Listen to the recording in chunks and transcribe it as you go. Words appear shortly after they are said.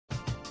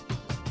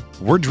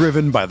We're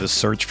driven by the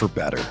search for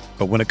better.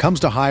 But when it comes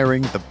to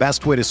hiring, the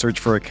best way to search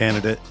for a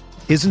candidate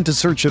isn't to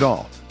search at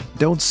all.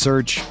 Don't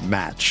search,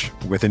 match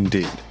with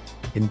Indeed.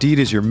 Indeed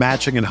is your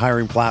matching and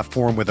hiring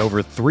platform with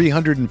over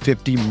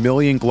 350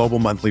 million global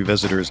monthly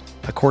visitors,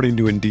 according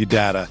to Indeed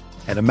data,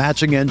 and a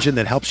matching engine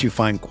that helps you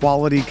find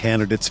quality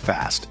candidates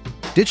fast.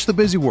 Ditch the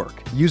busy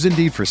work. Use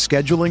Indeed for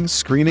scheduling,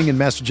 screening, and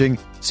messaging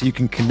so you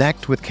can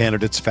connect with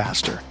candidates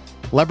faster.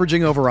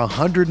 Leveraging over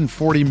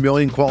 140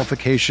 million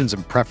qualifications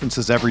and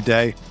preferences every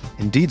day,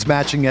 Indeed's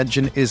matching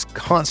engine is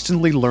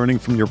constantly learning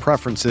from your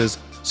preferences,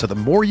 so the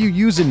more you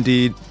use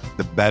Indeed,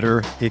 the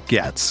better it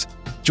gets.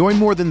 Join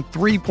more than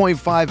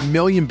 3.5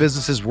 million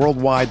businesses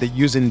worldwide that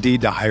use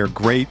Indeed to hire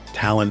great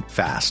talent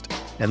fast.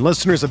 And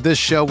listeners of this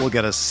show will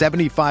get a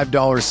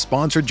 $75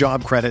 sponsored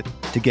job credit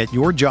to get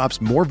your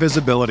jobs more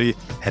visibility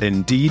at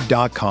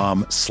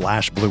Indeed.com/Blue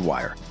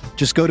Wire.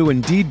 Just go to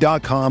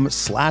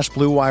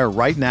Indeed.com/Blue Wire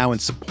right now and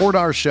support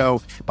our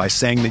show by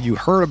saying that you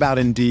heard about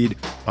Indeed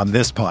on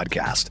this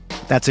podcast.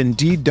 That's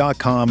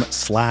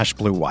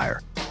Indeed.com/Blue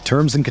Wire.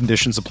 Terms and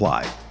conditions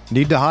apply.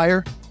 Need to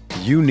hire?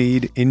 You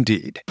need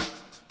Indeed.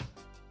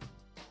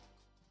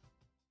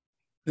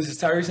 This is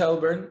Tyrese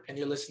Halliburton, and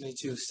you're listening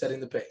to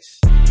Setting the Pace.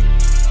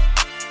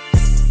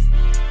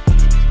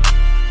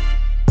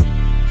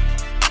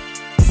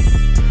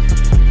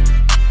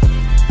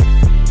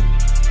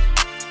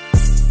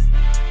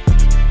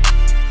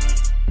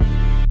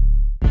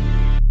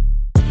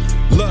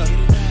 Look,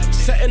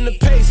 setting the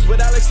pace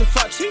with Alex and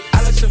Fauci.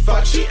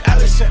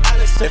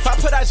 If I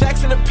put our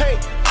jacks in the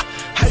paint,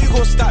 how you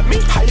gonna stop me?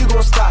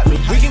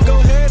 We can go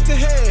head to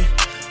head.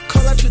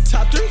 Call out your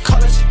top three.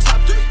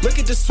 Look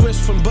at the switch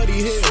from Buddy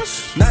Hill.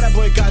 Now that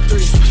boy got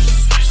three.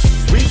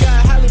 We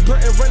got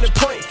Halliburton running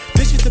point.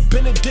 This is the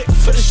Benedict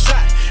for the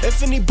shot.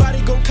 If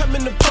anybody gon' come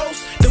in the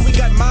post, then we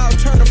got Miles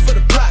Turner for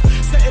the block.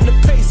 Setting the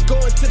pace,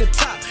 going to the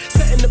top.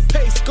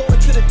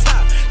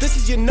 This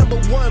is your number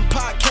one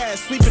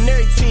podcast. Sweeping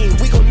every team.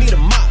 We gon' need a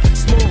mop.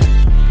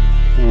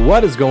 Smooth.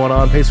 What is going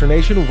on, Pacer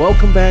Nation?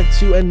 Welcome back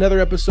to another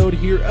episode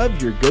here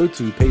of your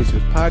go-to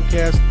Pacers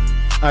podcast.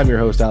 I'm your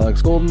host,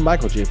 Alex Golden.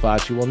 Michael J.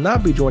 Facci will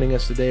not be joining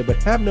us today, but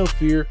have no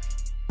fear.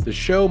 The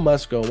show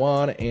must go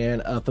on,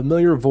 and a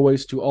familiar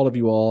voice to all of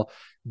you all,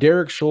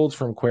 Derek Schultz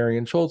from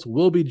Aquarian Schultz,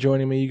 will be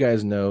joining me. You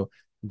guys know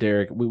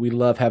Derek. We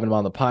love having him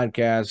on the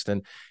podcast,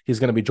 and he's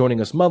going to be joining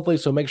us monthly,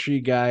 so make sure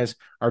you guys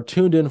are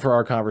tuned in for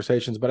our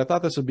conversations. But I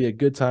thought this would be a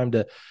good time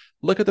to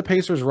look at the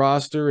Pacers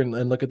roster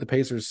and look at the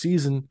Pacers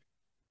season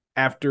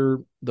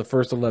after the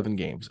first 11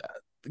 games.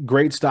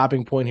 Great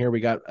stopping point here. We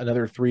got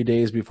another 3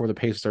 days before the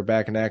Pacers are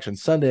back in action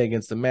Sunday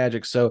against the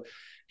Magic. So,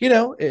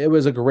 it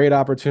was a great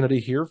opportunity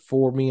here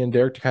for me and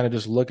Derek to kind of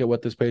just look at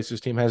what this Pacers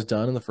team has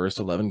done in the first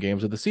 11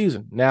 games of the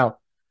season. Now,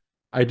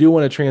 I do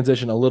want to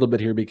transition a little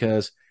bit here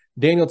because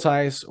Daniel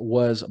Theis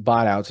was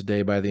bought out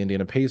today by the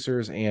Indiana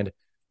Pacers, and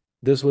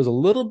this was a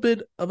little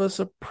bit of a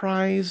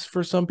surprise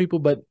for some people,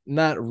 but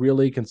not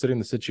really considering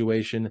the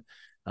situation.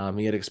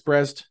 He had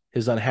expressed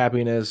his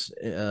unhappiness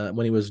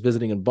when he was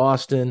visiting in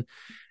Boston,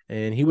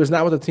 and he was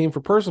not with the team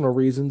for personal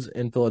reasons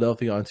in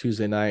Philadelphia on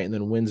Tuesday night. And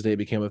then Wednesday it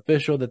became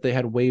official that they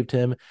had waived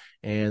him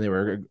and they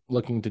were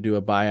looking to do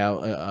a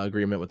buyout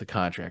agreement with the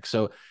contract.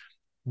 So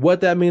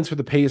what that means for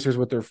the Pacers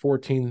with their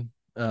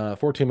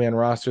 14-man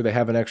roster, they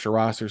have an extra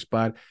roster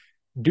spot.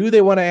 Do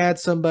they want to add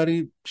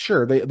somebody?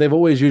 Sure. They've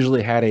always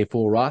usually had a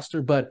full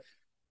roster, but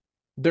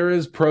there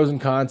is pros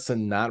and cons to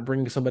not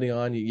bringing somebody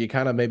on. You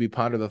kind of maybe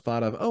ponder the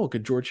thought of,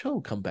 could George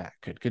Hill come back?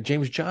 Could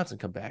James Johnson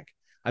come back?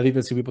 I've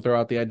even seen people throw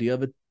out the idea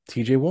of a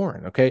TJ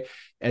Warren, okay?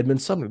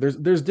 Edmund Sumner.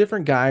 There's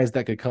different guys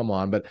that could come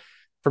on, but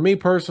for me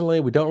personally,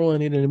 we don't really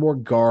need any more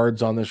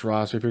guards on this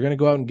roster. If you're going to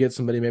go out and get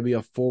somebody, maybe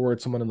a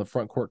forward, someone in the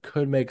front court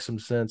could make some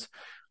sense.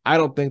 I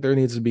don't think there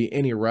needs to be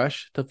any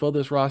rush to fill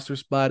this roster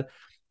spot.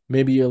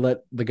 Maybe you let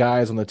the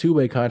guys on the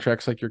two-way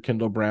contracts like your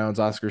Kendall Browns,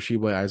 Oscar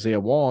Tshiebwe, Isaiah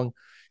Wong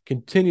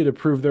continue to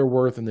prove their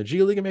worth in the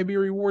G League and maybe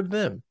reward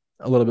them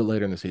a little bit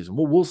later in the season.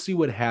 We'll see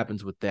what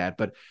happens with that.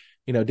 But,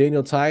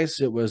 Daniel Theis,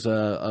 it was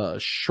a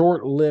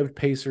short-lived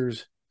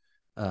Pacers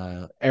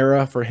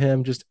era for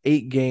him, just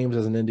 8 games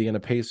as an Indiana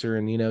Pacer.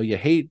 And, you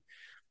hate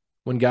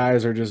when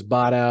guys are just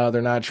bought out,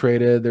 they're not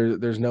traded,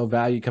 there's no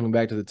value coming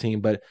back to the team.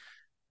 But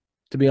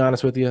to be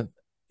honest with you,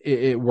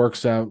 it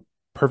works out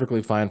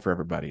perfectly fine for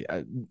everybody.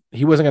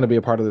 He wasn't going to be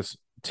a part of this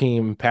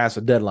team past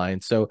the deadline.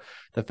 So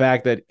the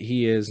fact that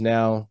he is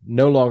now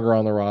no longer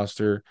on the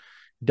roster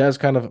does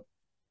kind of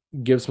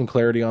give some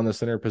clarity on the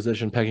center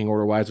position pecking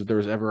order wise if there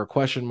was ever a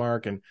question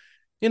mark. And,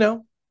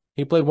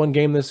 he played 1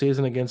 game this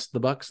season against the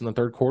Bucks in the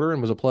third quarter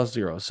and was a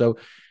 +0. So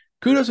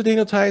kudos to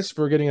Daniel Theis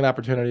for getting an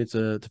opportunity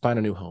to find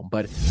a new home.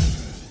 But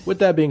with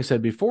that being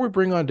said, before we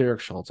bring on Derek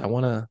Schultz, I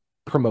want to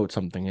promote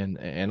something.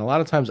 And a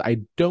lot of times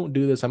I don't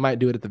do this. I might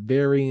do it at the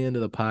very end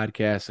of the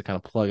podcast to kind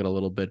of plug it a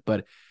little bit.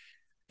 But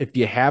if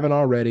you haven't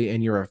already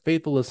and you're a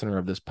faithful listener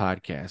of this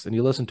podcast and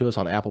you listen to us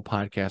on Apple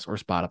Podcasts or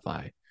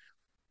Spotify,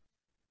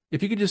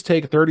 if you could just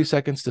take 30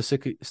 seconds to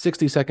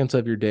 60 seconds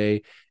of your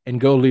day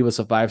and go leave us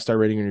a 5-star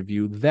rating and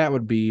review, that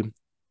would be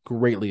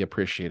greatly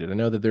appreciated. I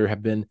know that there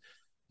have been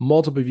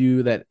multiple of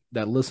you that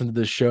listen to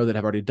this show that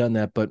have already done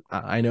that, but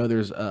I know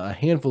there's a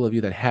handful of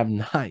you that have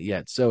not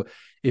yet. So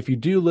if you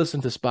do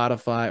listen to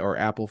Spotify or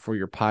Apple for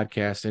your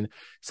podcast, and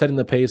Setting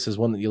the Pace is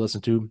one that you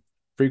listen to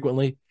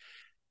frequently,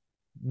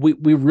 we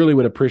really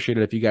would appreciate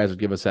it if you guys would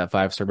give us that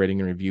 5-star rating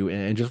and review,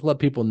 and just let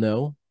people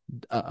know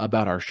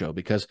about our show,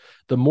 because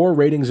the more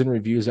ratings and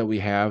reviews that we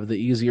have, the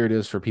easier it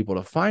is for people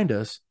to find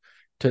us,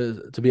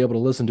 to be able to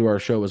listen to our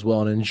show as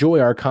well and enjoy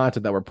our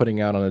content that we're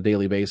putting out on a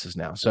daily basis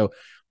now. So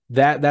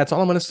that's all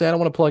I'm going to say. I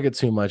don't want to plug it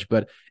too much,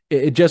 but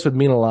it just would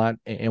mean a lot.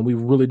 And we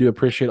really do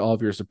appreciate all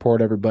of your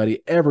support,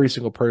 everybody. Every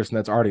single person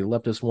that's already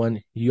left us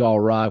one, you all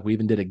rock. We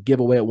even did a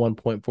giveaway at one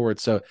point for it.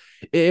 So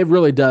it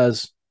really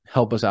does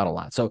help us out a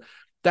lot. So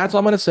that's all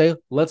I'm going to say.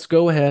 Let's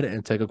go ahead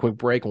and take a quick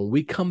break. When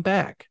we come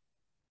back,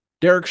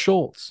 Derek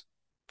Schultz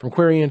from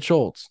Query and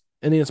Schultz,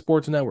 Indian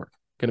Sports Network,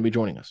 going to be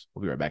joining us.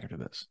 We'll be right back after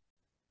this.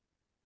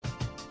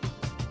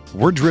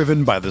 We're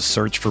driven by the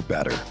search for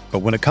better. But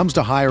when it comes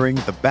to hiring,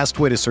 the best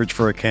way to search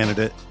for a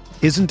candidate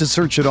isn't to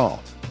search at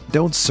all.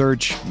 Don't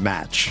search,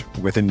 match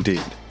with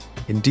Indeed.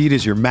 Indeed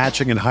is your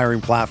matching and hiring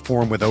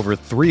platform with over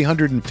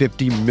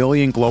 350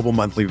 million global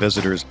monthly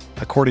visitors,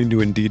 according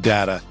to Indeed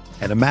data,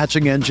 and a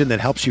matching engine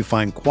that helps you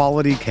find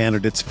quality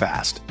candidates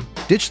fast.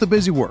 Ditch the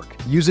busy work.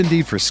 Use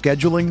Indeed for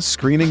scheduling,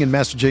 screening, and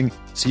messaging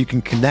so you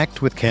can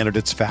connect with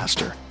candidates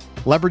faster.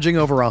 Leveraging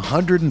over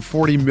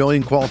 140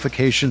 million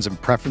qualifications and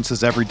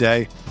preferences every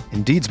day,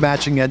 Indeed's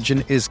matching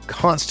engine is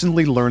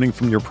constantly learning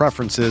from your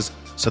preferences,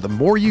 so the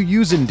more you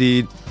use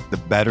Indeed, the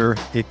better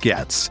it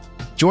gets.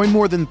 Join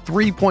more than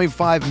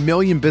 3.5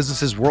 million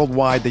businesses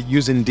worldwide that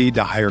use Indeed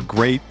to hire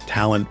great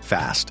talent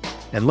fast.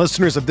 And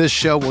listeners of this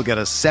show will get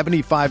a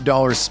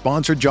 $75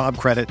 sponsored job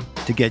credit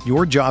to get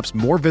your jobs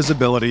more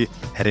visibility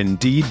at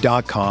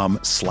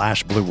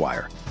Indeed.com/Blue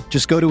Wire.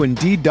 Just go to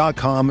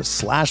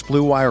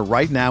Indeed.com/Blue Wire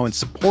right now and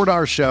support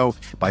our show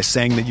by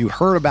saying that you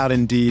heard about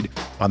Indeed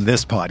on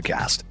this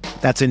podcast.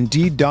 That's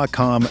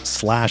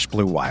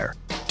Indeed.com/Blue Wire.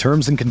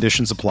 Terms and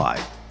conditions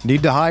apply.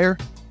 Need to hire?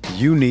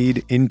 You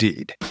need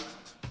Indeed.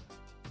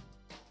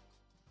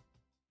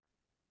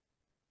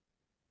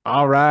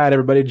 All right,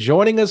 everybody,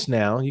 joining us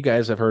now. You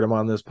guys have heard him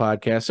on this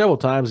podcast several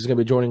times. He's going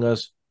to be joining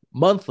us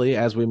monthly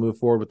as we move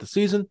forward with the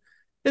season.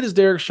 It is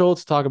Derek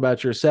Schultz. Talk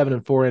about your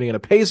 7-4 Indiana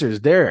Pacers.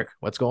 Derek,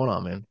 what's going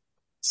on, man?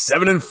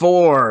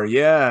 7-4,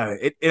 yeah.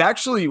 It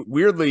actually,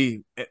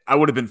 weirdly, I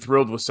would have been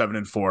thrilled with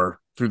 7-4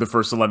 through the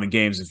first 11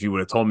 games if you would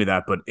have told me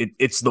that, but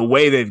it's the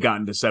way they've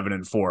gotten to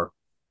 7-4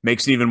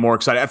 makes it even more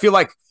exciting. I feel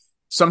like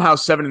somehow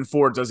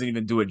 7-4 doesn't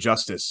even do it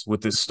justice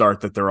with this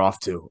start that they're off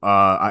to.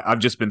 I've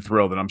just been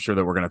thrilled, and I'm sure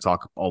that we're going to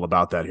talk all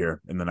about that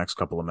here in the next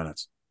couple of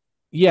minutes.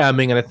 Yeah, I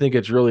mean, and I think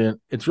it's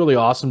really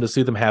awesome to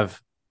see them have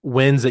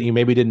wins that you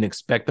maybe didn't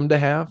expect them to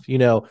have. You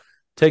know,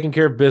 taking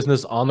care of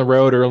business on the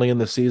road early in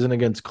the season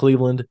against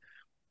Cleveland.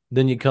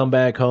 Then you come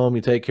back home,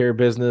 you take care of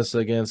business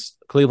against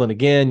Cleveland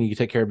again. You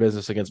take care of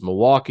business against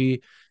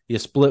Milwaukee. You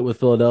split with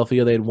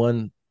Philadelphia. They'd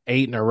won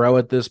 8 in a row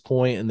at this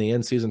point in the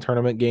in-season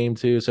tournament game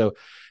too. So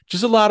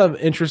just a lot of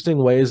interesting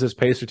ways this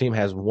Pacer team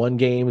has won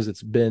games.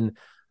 It's been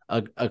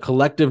a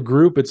collective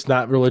group. It's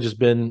not really just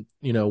been,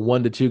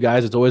 1 to 2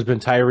 guys. It's always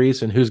been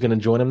Tyrese and who's going to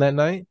join him that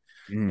night.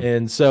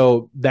 And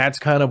so that's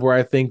kind of where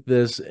I think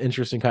this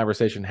interesting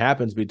conversation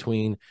happens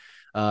between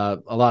a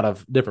lot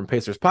of different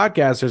Pacers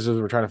podcasters as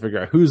we're trying to figure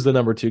out who's the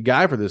number 2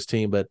 guy for this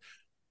team. But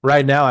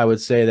right now, I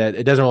would say that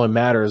it doesn't really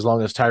matter as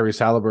long as Tyrese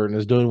Halliburton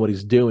is doing what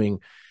he's doing.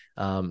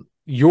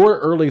 Your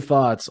early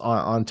thoughts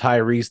on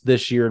Tyrese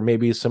this year and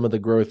maybe some of the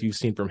growth you've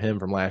seen from him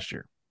from last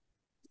year?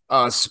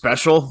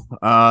 Special.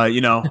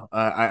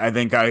 I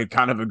think I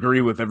kind of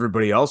agree with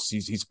everybody else.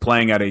 He's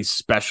playing at a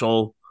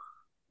special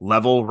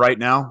level right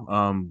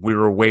now. We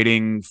were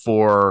waiting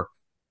for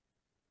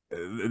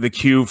the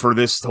cue for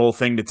this whole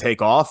thing to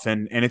take off,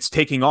 and it's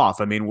taking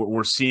off. I mean,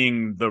 we're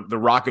seeing the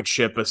rocket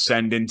ship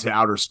ascend into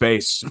outer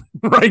space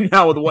right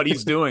now with what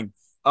he's doing.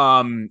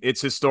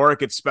 It's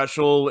historic. It's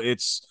special.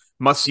 It's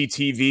must-see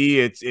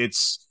TV.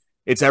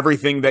 It's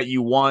everything that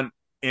you want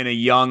in a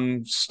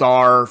young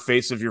star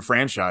face of your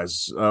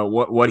franchise.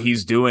 What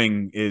he's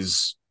doing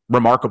is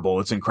remarkable.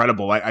 It's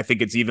incredible. I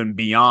think it's even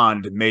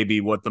beyond maybe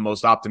what the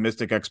most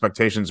optimistic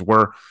expectations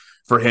were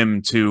for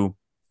him to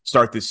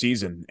start this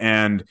season.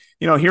 And,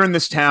 here in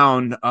this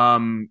town,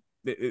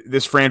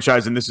 this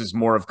franchise, and this is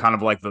more of kind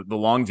of like the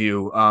long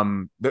view,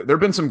 there have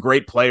been some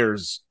great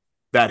players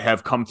that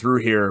have come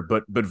through here,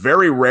 but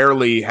very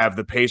rarely have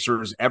the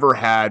Pacers ever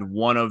had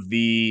one of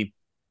the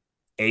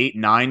 8,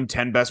 9,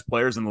 10 best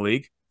players in the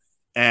league.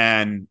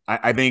 And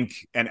I think,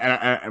 and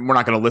we're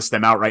not going to list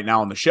them out right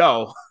now on the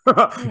show.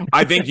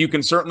 I think you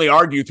can certainly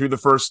argue through the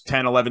first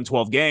 10, 11,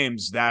 12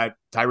 games that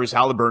Tyrese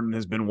Halliburton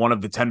has been one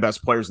of the 10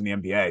 best players in the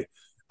NBA.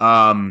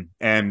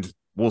 And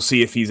we'll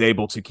see if he's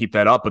able to keep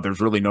that up, but there's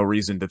really no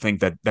reason to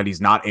think that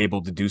he's not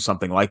able to do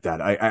something like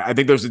that. I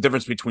think there's a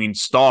difference between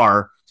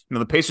star.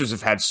 The Pacers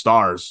have had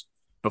stars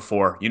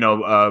before.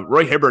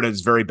 Roy Hibbert at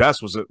his very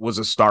best was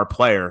a star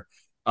player.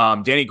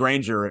 Danny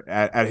Granger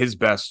at his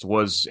best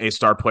was a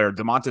star player.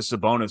 Domantas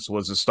Sabonis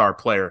was a star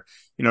player.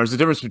 There's a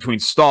difference between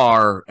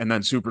star and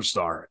then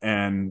superstar.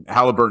 And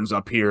Halliburton's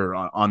up here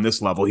on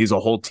this level. He's a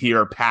whole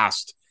tier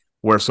past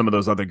where some of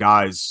those other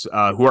guys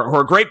who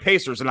are great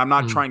Pacers, and I'm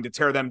not trying to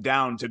tear them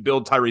down to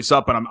build Tyrese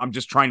up, but I'm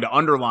just trying to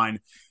underline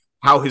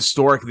how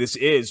historic this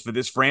is for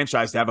this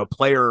franchise to have a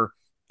player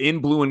in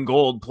blue and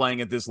gold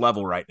playing at this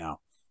level right now.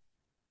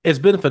 It's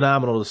been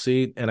phenomenal to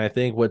see, and I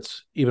think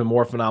what's even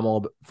more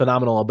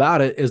phenomenal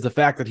about it is the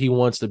fact that he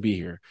wants to be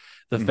here.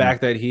 The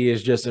fact that he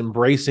is just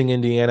embracing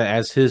Indiana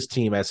as his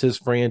team, as his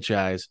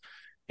franchise,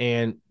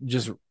 and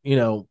just,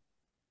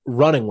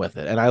 running with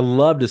it. And I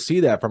love to see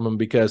that from him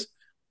because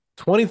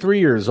 23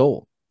 years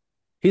old,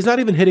 he's not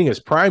even hitting his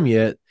prime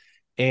yet,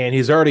 and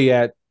he's already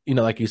at,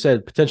 like you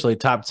said, potentially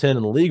top 10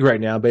 in the league right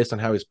now based on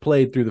how he's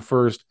played through the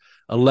first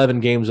 11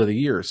 games of the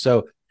year.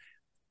 So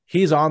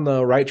he's on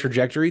the right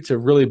trajectory to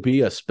really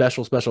be a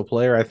special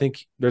player. I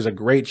think there's a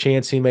great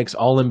chance he makes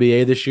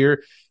All-NBA this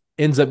year,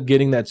 ends up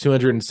getting that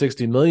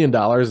 $260 million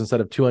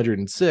instead of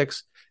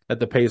 $206 that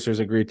the Pacers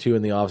agreed to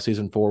in the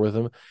offseason for with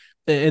him.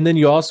 And then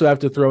you also have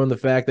to throw in the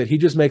fact that he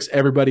just makes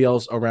everybody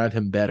else around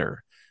him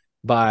better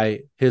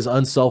by his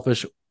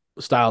unselfish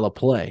style of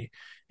play.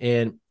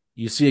 And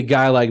you see a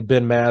guy like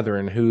Ben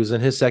Mathurin, who's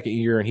in his second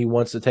year and he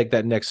wants to take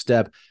that next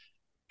step,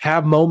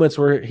 have moments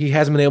where he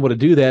hasn't been able to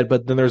do that,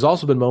 but then there's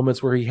also been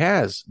moments where he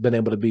has been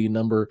able to be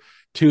number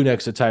 2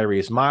 next to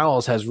Tyrese.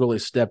 Miles has really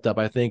stepped up.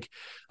 I think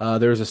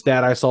there's a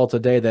stat I saw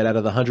today that out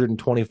of the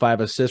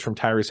 125 assists from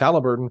Tyrese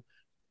Halliburton,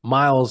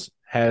 Miles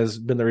has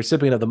been the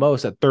recipient of the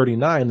most at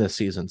 39 this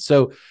season.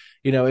 So,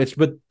 it's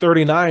but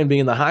 39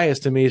 being the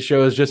highest to me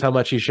shows just how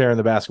much he's sharing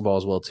the basketball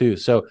as well too.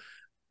 So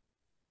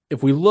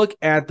if we look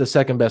at the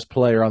second best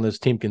player on this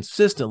team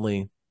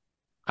consistently,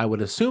 I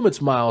would assume it's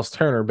Miles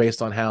Turner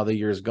based on how the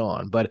year's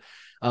gone. But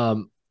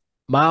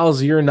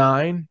Miles, year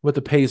 9 with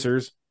the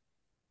Pacers,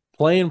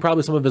 playing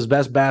probably some of his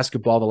best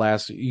basketball the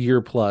last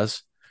year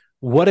plus.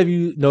 What have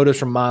you noticed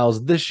from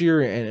Miles this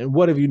year, and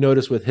what have you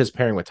noticed with his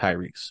pairing with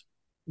Tyrese?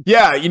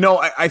 Yeah,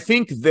 I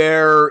think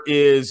there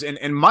is,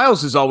 and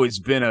Miles has always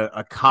been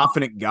a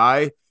confident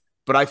guy,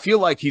 but I feel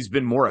like he's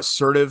been more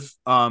assertive.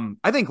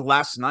 I think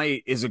last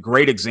night is a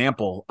great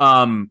example.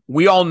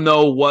 We all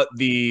know what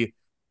the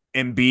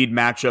Embiid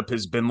matchup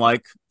has been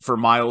like for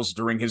Miles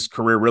during his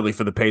career, really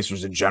for the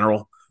Pacers in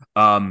general.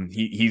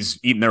 He's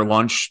eaten their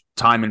lunch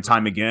time and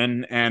time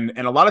again. And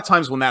a lot of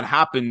times when that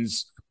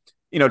happens,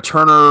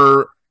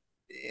 Turner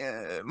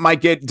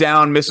might get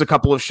down, miss a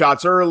couple of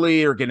shots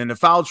early or get into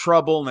foul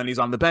trouble. And then he's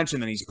on the bench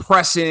and then he's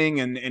pressing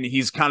and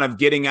he's kind of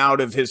getting out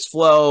of his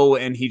flow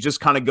and he just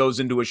kind of goes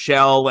into a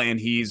shell. And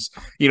he's,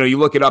 you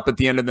look it up at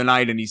the end of the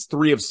night and he's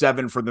 3 of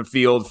 7 from the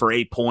field for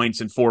 8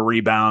 points and 4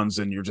 rebounds.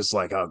 And you're just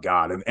like, oh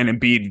God. And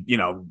Embiid,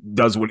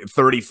 does what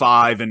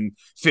 35 and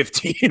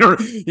 15 or,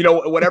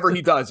 whatever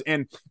he does.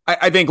 And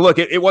I think, look,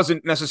 it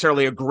wasn't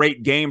necessarily a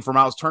great game for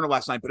Miles Turner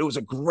last night, but it was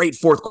a great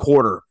fourth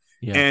quarter.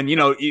 Yeah. And,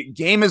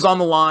 game is on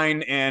the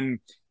line and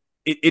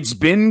it's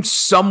been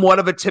somewhat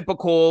of a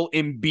typical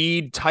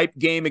Embiid type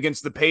game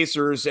against the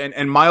Pacers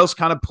and Miles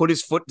kind of put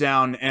his foot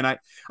down. And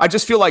I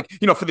just feel like,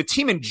 for the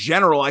team in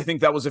general, I think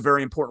that was a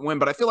very important win,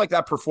 but I feel like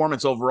that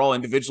performance overall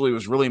individually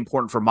was really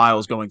important for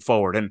Miles going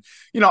forward. And,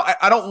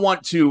 I don't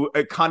want to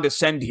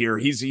condescend here.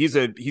 He's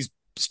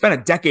spent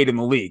a decade in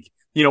the league.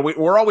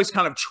 We're always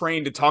kind of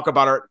trained to talk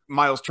about our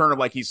Miles Turner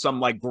like he's some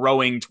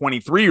growing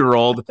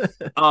 23-year-old.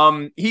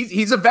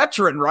 He's a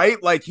veteran, right?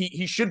 Like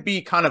he should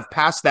be kind of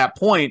past that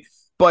point.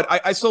 But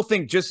I still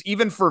think just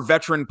even for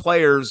veteran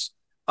players,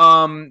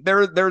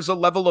 there's a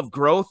level of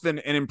growth and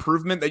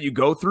improvement that you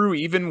go through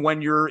even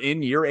when you're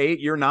in year 8,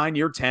 year 9,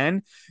 year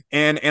 10.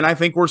 And I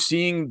think we're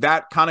seeing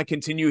that kind of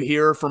continue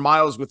here for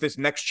Miles with this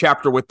next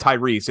chapter with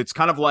Tyrese. It's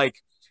kind of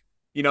like,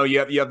 you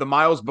have the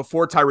Miles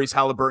before Tyrese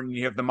Halliburton,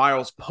 you have the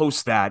Miles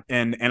post that,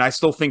 and I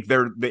still think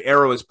the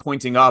arrow is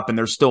pointing up, and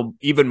there's still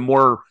even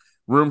more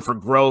room for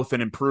growth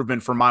and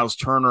improvement for Miles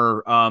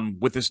Turner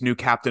with this new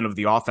captain of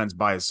the offense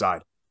by his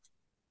side.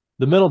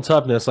 The mental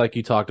toughness, like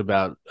you talked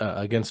about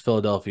against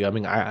Philadelphia. I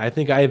mean, I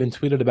think I even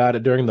tweeted about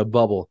it during the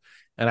bubble,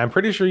 and I'm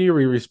pretty sure you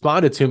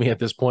responded to me at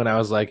this point. I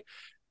was like,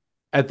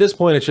 at this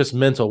point, it's just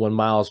mental when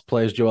Miles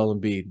plays Joel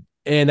Embiid,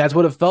 and that's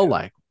what it felt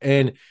like.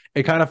 And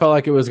it kind of felt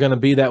like it was going to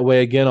be that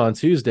way again on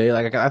Tuesday.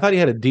 Like I thought he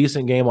had a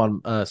decent game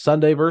on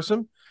Sunday versus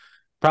him.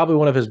 Probably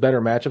one of his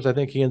better matchups. I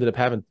think he ended up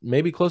having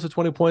maybe close to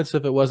 20 points.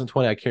 If it wasn't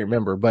 20, I can't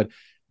remember. But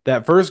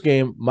that first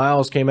game,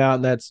 Miles came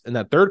out in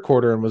that third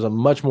quarter and was a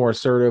much more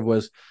assertive,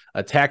 was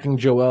attacking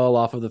Joel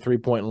off of the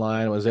 3-point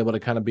line, was able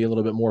to kind of be a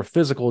little bit more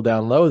physical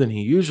down low than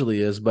he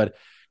usually is. But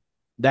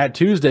that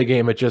Tuesday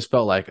game, it just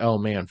felt like, oh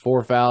man,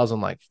 4 fouls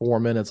in 4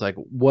 minutes. Like,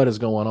 what is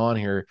going on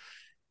here?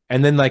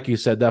 And then, like you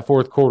said, that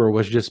fourth quarter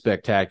was just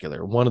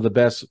spectacular. One of the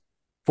best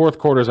fourth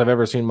quarters I've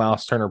ever seen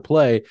Miles Turner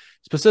play,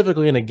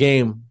 specifically in a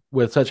game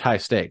with such high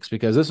stakes,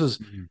 because this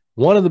is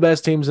one of the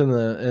best teams in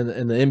the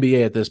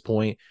NBA at this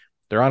point.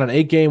 They're on an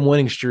 8-game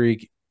winning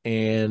streak,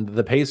 and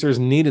the Pacers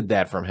needed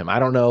that from him. I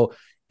don't know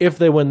if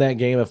they win that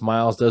game, if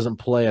Miles doesn't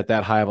play at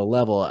that high of a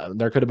level,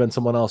 there could have been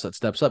someone else that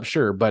steps up,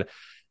 sure, but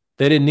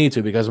they didn't need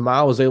to because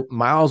Miles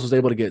was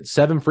able to get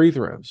 7 free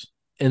throws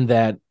in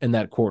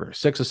that quarter,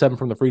 6 or 7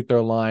 from the free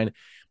throw line,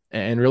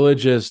 and really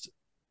just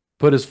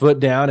put his foot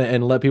down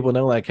and let people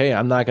know, like, hey,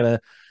 I'm not going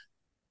to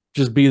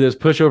just be this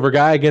pushover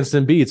guy against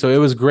Embiid. So it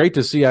was great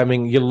to see. I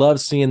mean, you love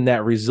seeing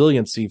that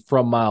resiliency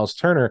from Miles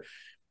Turner,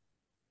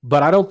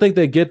 but I don't think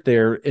they get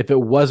there if it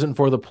wasn't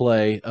for the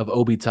play of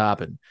Obi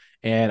Toppin.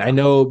 And I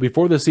know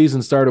before the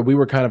season started, we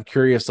were kind of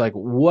curious, like,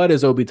 what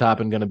is Obi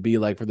Toppin going to be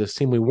like for this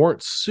team? We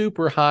weren't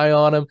super high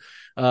on him,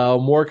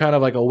 more kind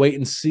of like a wait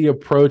and see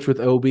approach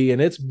with Obi.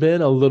 And it's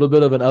been a little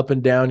bit of an up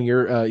and down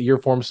year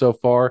for him so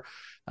far.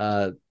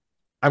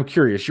 I'm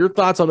curious, your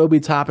thoughts on Obi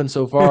Toppin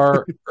so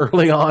far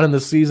early on in the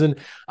season,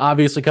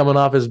 obviously coming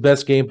off his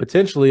best game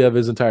potentially of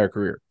his entire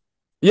career.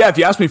 Yeah, if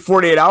you asked me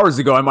 48 hours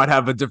ago, I might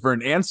have a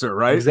different answer,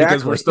 right? Exactly.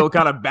 Because we're still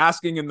kind of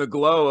basking in the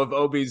glow of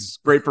Obi's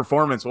great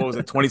performance. What was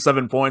it,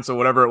 27 points or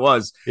whatever it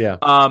was? Yeah.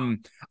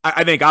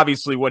 I think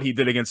obviously what he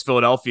did against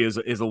Philadelphia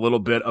is a little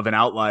bit of an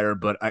outlier,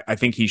 but I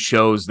think he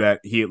shows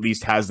that he at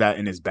least has that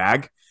in his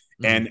bag.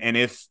 Mm-hmm. And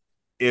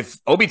if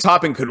Obi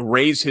Toppin could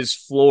raise his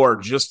floor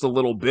just a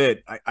little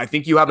bit, I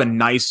think you have a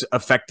nice,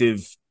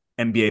 effective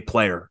NBA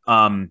player.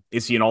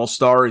 Is he an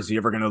all-star? Is he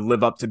ever going to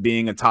live up to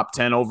being a top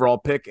 10 overall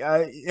pick?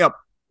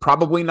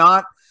 Probably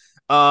not.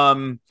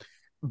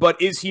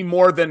 But is he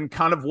more than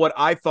kind of what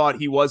I thought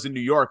he was in New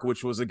York,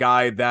 which was a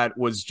guy that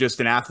was just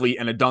an athlete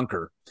and a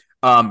dunker?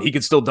 He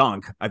could still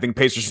dunk. I think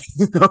Pacers,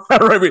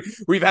 right,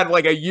 we've had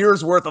like a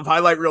year's worth of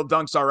highlight reel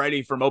dunks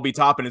already from Obi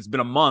Toppin. It's been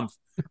a month.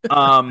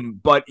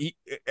 But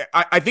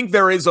I think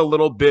there is a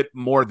little bit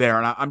more there.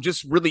 And I'm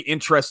just really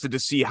interested to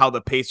see how the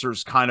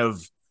Pacers kind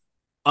of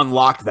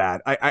unlock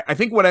that. I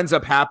think what ends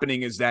up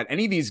happening is that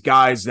any of these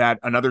guys that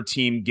another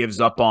team gives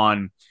up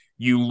on,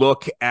 you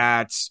look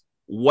at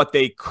what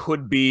they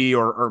could be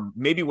or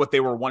maybe what they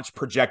were once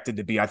projected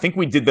to be. I think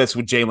we did this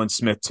with Jalen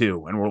Smith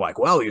too. And we're like,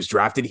 well, he was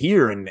drafted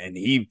here and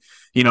he,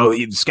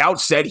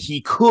 scouts said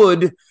he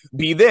could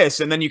be this.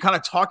 And then you kind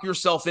of talk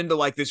yourself into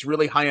like this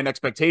really high end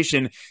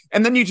expectation.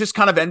 And then you just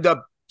kind of end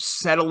up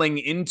settling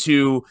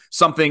into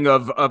something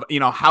of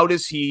how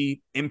does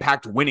he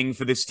impact winning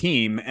for this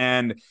team?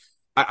 And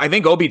I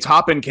think Obi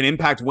Toppin can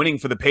impact winning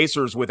for the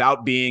Pacers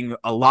without being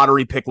a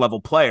lottery pick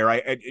level player.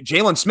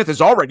 Jalen Smith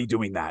is already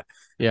doing that.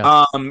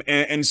 Yeah.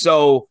 And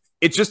so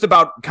it's just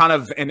about kind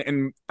of,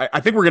 and I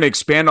think we're going to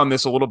expand on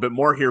this a little bit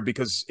more here,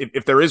 because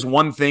if there is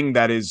one thing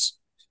that is,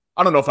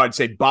 I don't know if I'd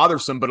say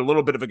bothersome, but a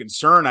little bit of a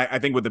concern, I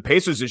think with the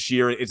Pacers this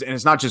year is, and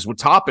it's not just with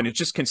Toppin, it's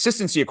just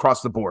consistency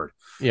across the board.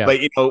 Yeah.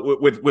 Like,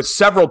 with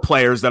several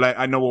players that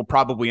I know we'll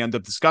probably end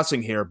up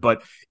discussing here,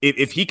 but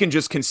if he can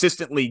just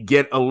consistently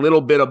get a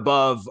little bit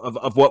above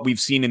of what we've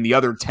seen in the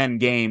other 10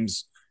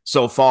 games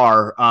so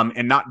far,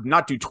 and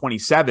not do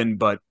 27,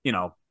 but,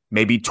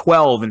 maybe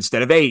 12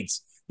 instead of 8,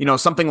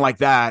 something like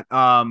that.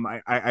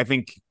 I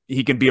think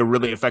he can be a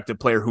really effective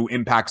player who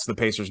impacts the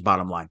Pacers'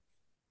 bottom line.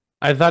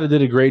 I thought he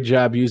did a great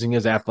job using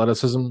his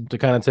athleticism to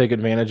kind of take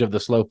advantage of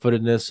the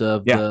slow-footedness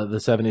of the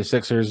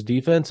 76ers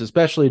defense,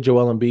 especially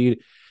Joel Embiid.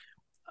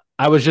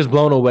 I was just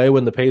blown away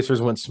when the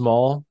Pacers went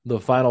small the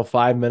final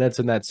 5 minutes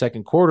in that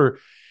second quarter.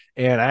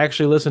 And I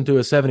actually listened to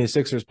a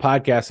 76ers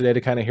podcast today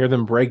to kind of hear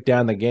them break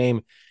down the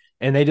game.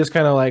 And they just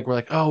kind of were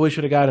like, oh, we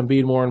should have got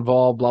Embiid more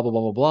involved, blah, blah,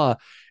 blah, blah, blah.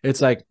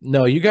 It's like,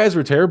 no, you guys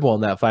were terrible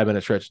in that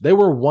 5-minute stretch. They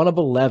were 1 of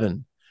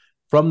 11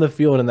 from the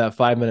field in that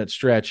 5-minute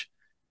stretch.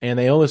 And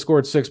they only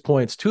scored 6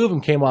 points. 2 of them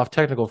came off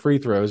technical free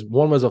throws.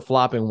 One was a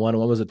flopping one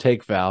was a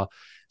take foul.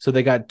 So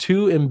they got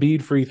 2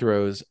 Embiid free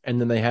throws, and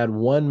then they had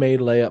 1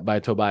 made layup by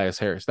Tobias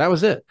Harris. That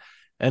was it.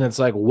 And it's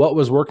like, what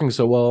was working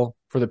so well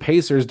for the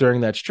Pacers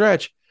during that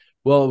stretch?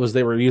 Well, it was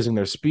they were using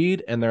their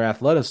speed and their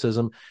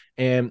athleticism.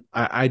 And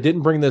I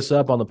didn't bring this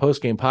up on the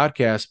postgame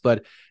podcast,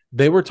 but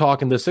they were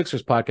talking, the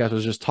Sixers podcast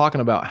was just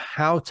talking about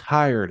how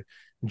tired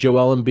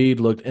Joel Embiid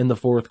looked in the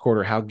fourth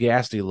quarter, how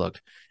gassed he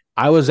looked.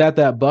 I was at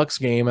that Bucks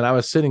game, and I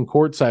was sitting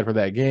courtside for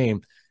that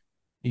game.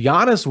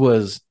 Giannis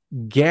was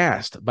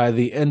gassed by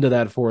the end of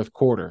that fourth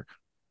quarter.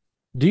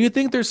 Do you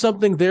think there's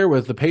something there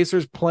with the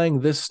Pacers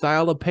playing this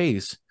style of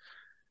pace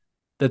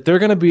that they're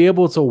going to be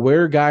able to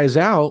wear guys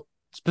out,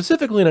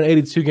 specifically in an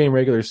 82-game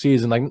regular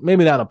season? Like,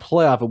 maybe not in a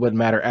playoff, it wouldn't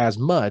matter as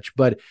much,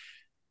 but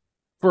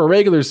for a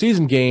regular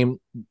season game,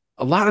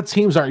 a lot of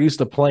teams aren't used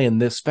to playing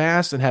this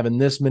fast and having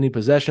this many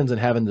possessions and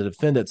having to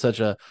defend at such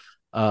a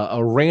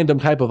random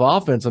type of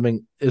offense. I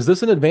mean, is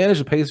this an advantage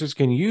the Pacers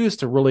can use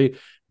to really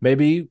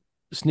maybe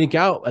sneak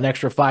out an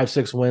extra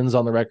 5-6 wins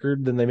on the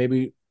record than they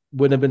maybe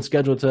wouldn't have been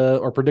scheduled to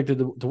or predicted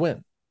to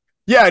win?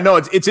 Yeah, no,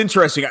 it's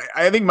interesting.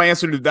 I think my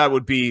answer to that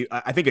would be,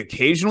 I think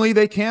occasionally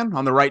they can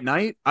on the right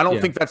night. I don't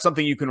think that's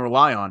something you can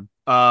rely on.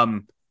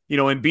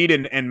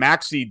 Embiid and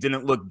Maxey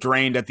didn't look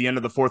drained at the end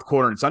of the fourth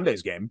quarter in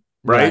Sunday's game.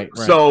 Right.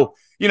 So,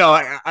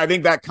 I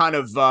think that kind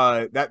of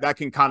that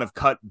can kind of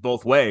cut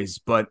both ways.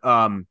 But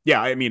I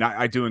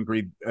do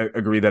agree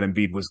that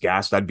Embiid was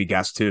gassed. I'd be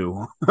gassed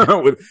too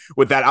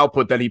with that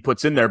output that he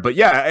puts in there. But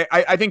yeah,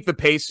 I think the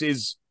pace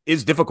is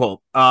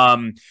difficult.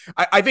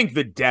 I think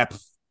the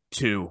depth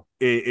too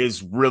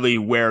is really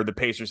where the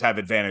Pacers have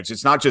advantage.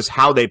 It's not just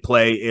how they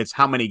play, it's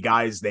how many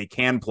guys they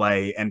can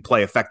play and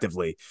play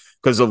effectively,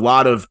 because a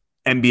lot of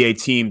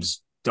NBA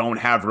teams don't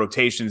have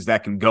rotations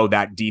that can go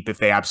that deep if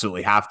they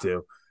absolutely have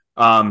to.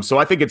 So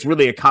I think it's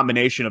really a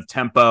combination of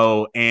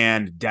tempo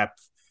and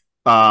depth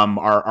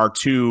are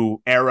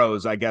two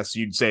arrows, I guess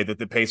you'd say, that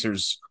the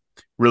Pacers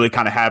really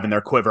kind of have in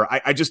their quiver.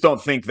 I just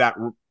don't think that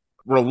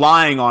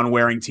relying on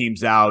wearing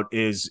teams out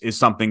is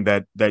something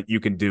that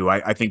you can do.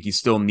 I think you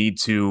still need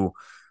to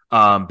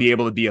be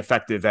able to be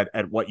effective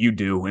at what you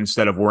do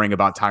instead of worrying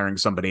about tiring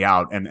somebody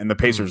out. And the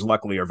Pacers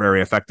luckily are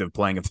very effective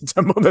playing at the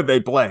tempo that they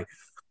play.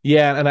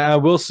 Yeah, and I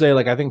will say,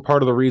 like, I think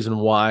part of the reason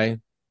why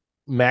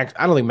I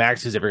don't think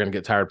Max is ever going to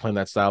get tired playing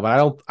that style,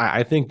 but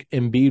I think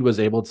Embiid was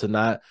able to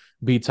not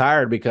be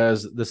tired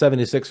because the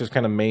 76ers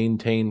kind of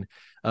maintained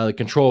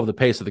control of the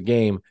pace of the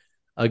game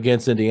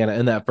against Indiana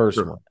in that first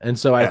one. And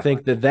so I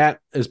think that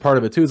is part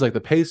of it too. Is like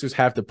the Pacers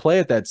have to play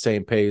at that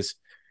same pace.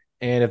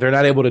 And if they're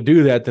not able to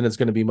do that, then it's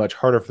going to be much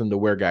harder for them to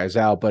wear guys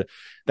out. But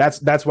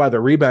that's why the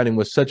rebounding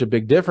was such a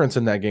big difference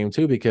in that game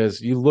too,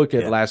 because you look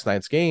at last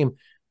night's game,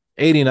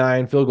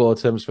 89 field goal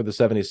attempts for the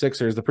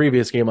 76ers, the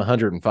previous game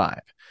 105.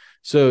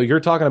 So you're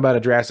talking about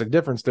a drastic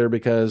difference there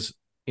because,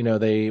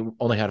 they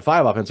only had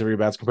 5 offensive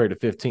rebounds compared to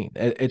 15.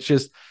 It's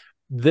just,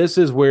 this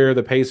is where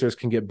the Pacers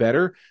can get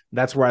better.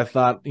 That's where I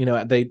thought,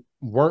 they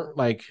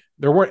weren't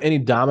there weren't any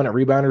dominant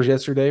rebounders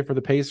yesterday for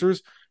the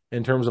Pacers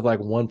in terms of like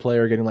one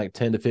player getting like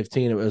 10 to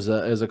 15. It was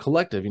as a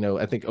collective.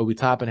 I think Obi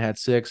Toppin had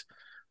 6.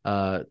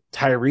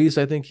 Tyrese,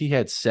 I think he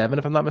had 7,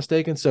 if I'm not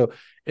mistaken. So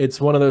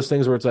it's one of those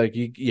things where it's like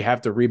you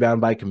have to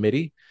rebound by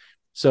committee.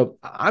 So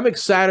I'm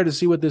excited to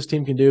see what this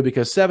team can do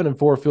because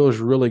 7-4 feels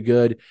really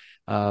good.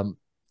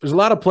 There's a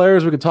lot of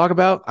players we could talk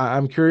about.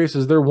 I'm curious,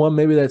 is there one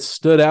maybe that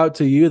stood out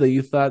to you that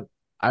you thought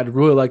I'd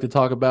really like to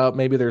talk about?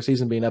 Maybe their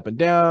season being up and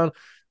down,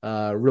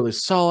 really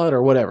solid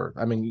or whatever.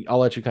 I mean, I'll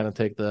let you kind of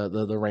take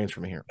the reins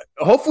from here.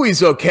 Hopefully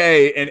he's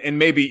okay. And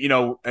maybe,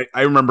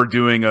 I remember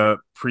doing a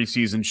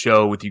preseason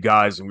show with you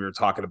guys and we were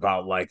talking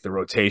about like the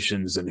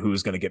rotations and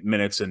who's going to get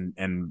minutes.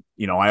 And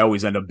I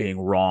always end up being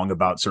wrong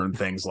about certain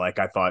things. Like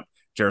I thought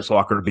Jarris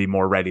Walker to be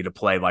more ready to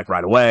play like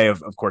right away.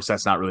 Of course,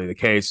 that's not really the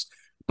case.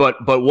 But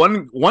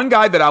one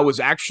guy that I was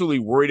actually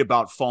worried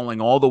about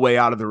falling all the way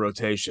out of the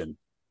rotation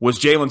was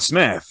Jalen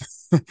Smith.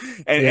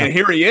 And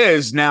here he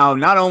is now.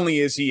 Not only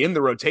is he in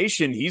the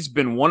rotation, he's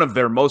been one of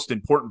their most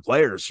important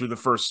players through the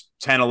first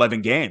 10,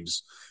 11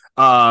 games.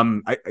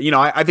 I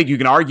think you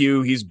can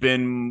argue he's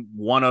been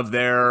one of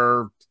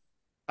their,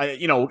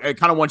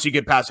 kind of once you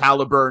get past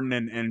Halliburton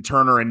and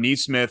Turner and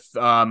Nesmith,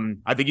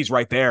 I think he's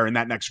right there in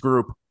that next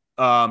group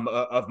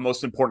of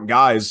most important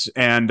guys.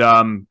 And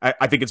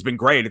I think it's been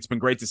great. It's been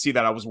great to see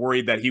that. I was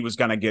worried that he was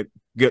going to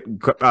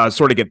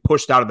get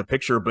pushed out of the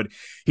picture, but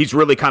he's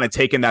really kind of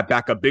taken that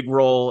backup big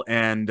role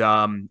and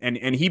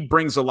he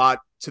brings a lot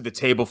to the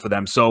table for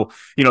them. So,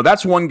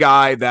 that's one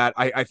guy that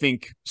I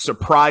think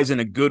surprised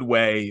in a good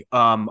way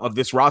of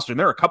this roster. And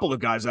there are a couple of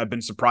guys I've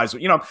been surprised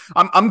with.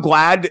 I'm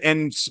glad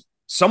and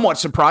somewhat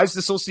surprised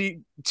to still see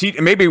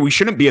maybe we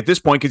shouldn't be at this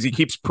point because he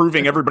keeps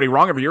proving everybody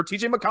wrong every year.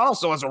 TJ McConnell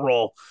still has a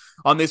role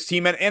on this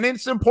team, and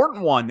it's an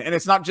important one. And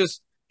it's not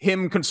just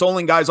him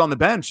consoling guys on the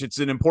bench. It's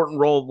an important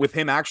role with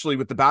him actually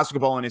with the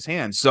basketball in his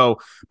hands. So,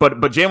 but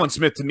Jalen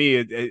Smith to me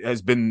it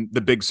has been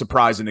the big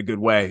surprise in a good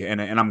way,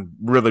 and I'm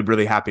really,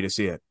 really happy to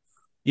see it.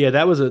 Yeah,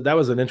 that was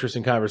an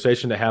interesting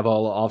conversation to have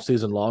all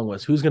offseason long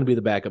was who's going to be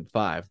the backup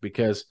 5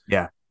 because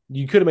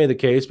you could have made the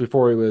case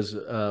before he was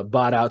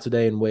bought out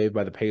today and waived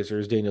by the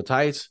Pacers. Daniel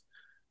Theis,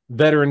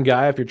 veteran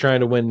guy. If you're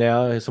trying to win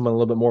now, someone a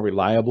little bit more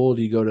reliable.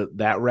 Do you go to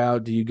that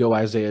route? Do you go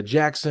Isaiah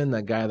Jackson,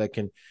 that guy that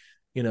can,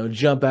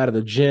 jump out of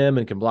the gym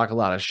and can block a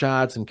lot of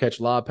shots and catch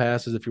lob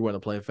passes if you want to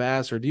play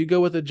fast? Or do you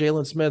go with a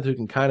Jalen Smith who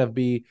can kind of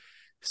be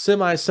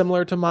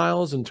semi-similar to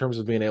Miles in terms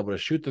of being able to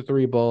shoot the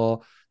 3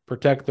 ball,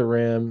 protect the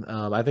rim?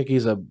 I think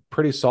he's a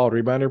pretty solid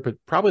rebounder, but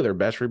probably their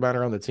best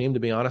rebounder on the team,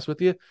 to be honest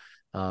with you.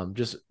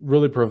 Just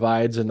really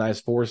provides a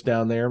nice force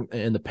down there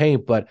in the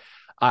paint. But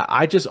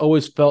I just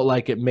always felt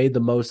like it made the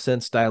most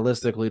sense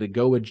stylistically to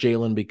go with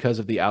Jalen because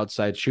of the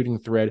outside shooting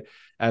threat,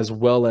 as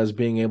well as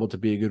being able to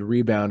be a good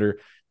rebounder.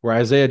 Where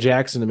Isaiah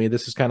Jackson, to me,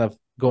 this is kind of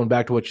going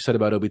back to what you said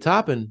about Obi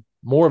Toppin,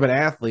 more of an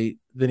athlete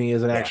than he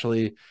is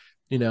actually,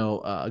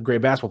 a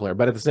great basketball player.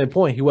 But at the same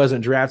point, he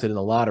wasn't drafted in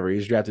the lottery. He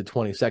was drafted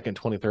 22nd,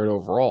 23rd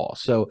overall.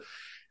 So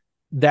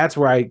that's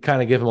where I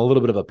kind of give him a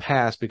little bit of a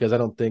pass because I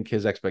don't think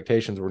his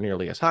expectations were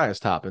nearly as high as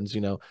Toppin's,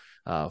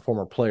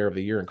 former player of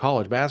the year in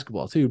college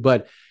basketball too.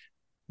 But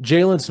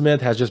Jalen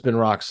Smith has just been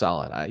rock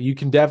solid. You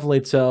can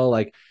definitely tell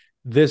like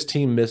this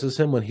team misses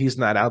him when he's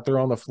not out there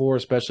on the floor,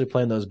 especially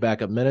playing those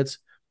backup minutes.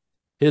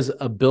 His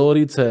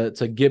ability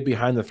to get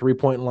behind the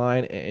 3-point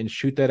line and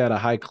shoot that at a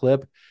high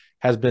clip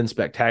has been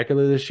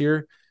spectacular this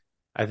year.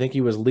 I think he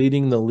was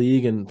leading the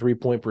league in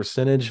 3-point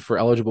percentage for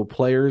eligible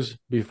players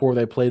before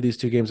they played these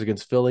 2 games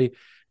against Philly.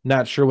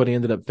 Not sure what he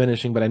ended up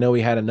finishing, but I know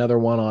he had another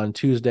one on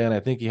Tuesday, and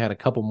I think he had a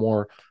couple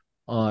more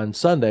on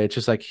Sunday. It's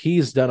just like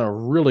he's done a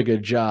really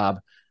good job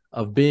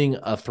of being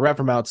a threat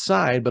from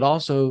outside, but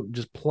also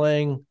just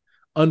playing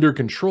under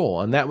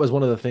control. And that was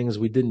one of the things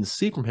we didn't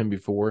see from him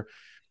before.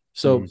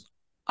 So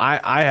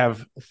I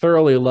have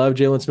thoroughly loved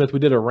Jalen Smith. We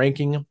did a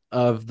ranking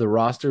of the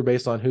roster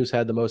based on who's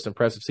had the most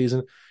impressive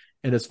season.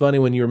 And it's funny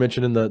when you were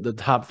mentioning the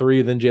top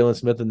three, then Jalen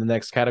Smith in the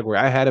next category.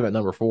 I had him at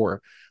number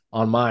 4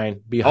 on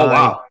mine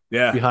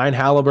behind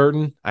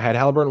Halliburton. I had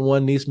Halliburton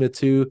 1, Nesmith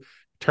 2,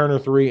 Turner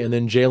 3, and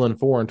then Jalen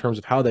 4 in terms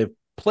of how they've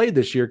played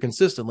this year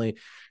consistently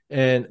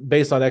and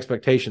based on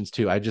expectations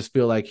too. I just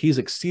feel like he's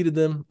exceeded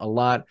them a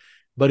lot,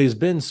 but he's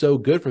been so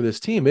good for this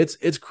team.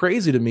 It's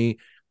crazy to me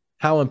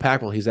how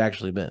impactful he's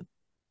actually been.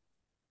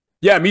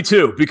 Yeah, me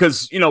too.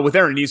 Because, with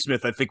Aaron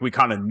Nesmith, I think we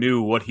kind of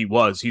knew what he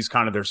was. He's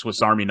kind of their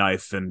Swiss Army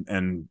knife,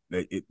 and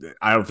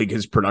I don't think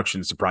his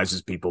production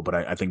surprises people, but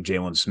I think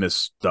Jalen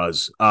Smith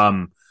does.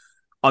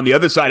 On the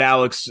other side,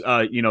 Alex,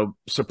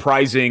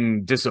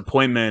 surprising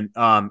disappointment,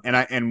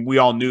 and we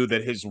all knew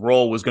that his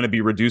role was going to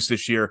be reduced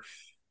this year.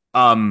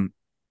 I'm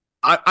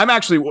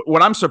actually,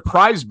 what I'm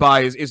surprised by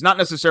is not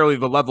necessarily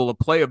the level of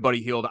play of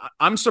Buddy Hield.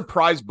 I'm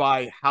surprised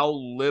by how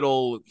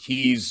little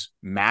he's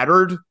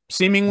mattered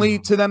seemingly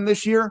to them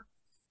this year.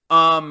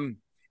 And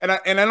I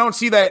don't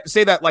say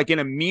that like in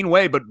a mean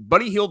way, but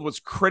Buddy Hield was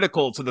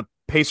critical to the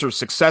Pacers'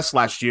 success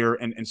last year,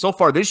 and so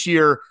far this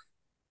year,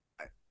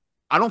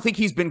 I don't think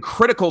he's been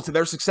critical to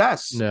their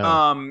success. No.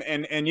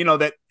 And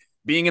that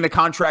being in a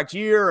contract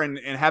year and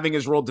having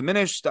his role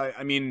diminished. I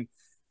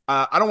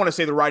don't want to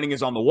say the writing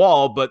is on the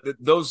wall, but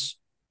those,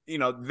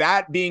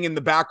 that being in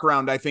the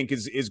background, I think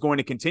is going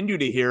to continue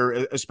to hear,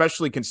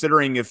 especially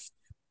considering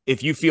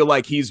if you feel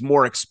like he's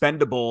more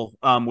expendable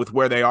with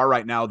where they are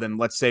right now than,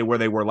 let's say, where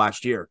they were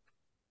last year.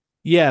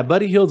 Yeah,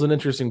 Buddy Hield's an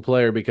interesting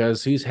player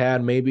because he's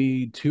had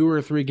maybe 2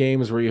 or 3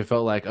 games where you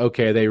felt like,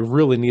 okay, they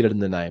really needed him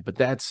tonight, but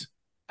that's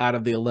out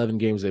of the 11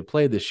 games they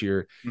played this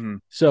year. Mm-hmm.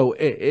 So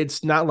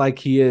it's not like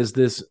he is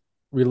this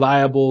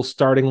reliable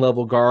starting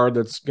level guard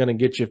that's going to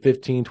get you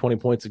 15, 20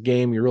 points a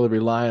game. You're really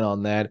relying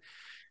on that.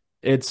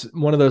 It's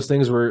one of those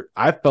things where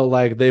I felt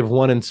like they've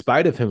won in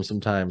spite of him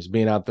sometimes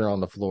being out there on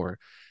the floor.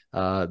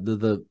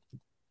 The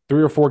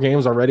 3 or 4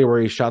 games already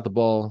where he shot the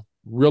ball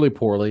really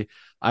poorly.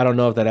 I don't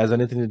know if that has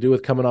anything to do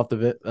with coming off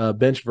the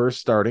bench versus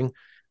starting,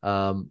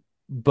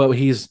 but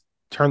he's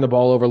turned the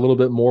ball over a little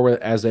bit more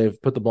as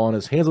they've put the ball in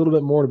his hands a little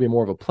bit more to be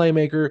more of a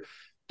playmaker.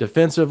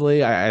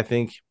 Defensively, I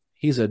think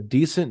he's a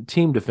decent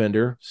team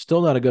defender,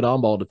 still not a good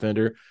on-ball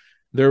defender.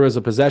 There was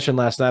a possession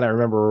last night, I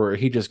remember, where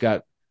he just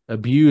got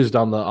abused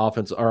on the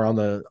offense or on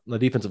the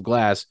defensive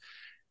glass,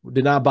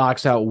 did not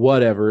box out,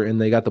 whatever, and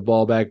they got the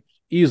ball back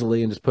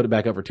easily and just put it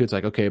back up for 2. It's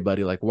like, okay,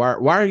 buddy, like why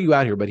are you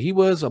out here? But he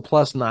was a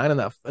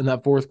 +9 in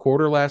that fourth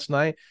quarter last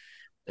night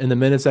in the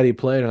minutes that he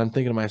played, and I'm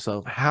thinking to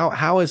myself,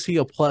 how is he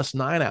a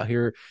 +9 out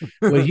here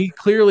when he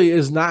clearly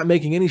is not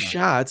making any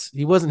shots?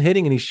 He wasn't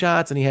hitting any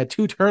shots, and he had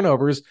 2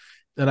 turnovers,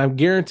 and I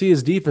guarantee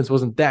his defense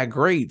wasn't that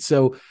great.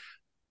 So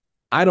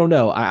I don't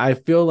know. I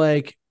feel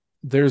like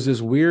there's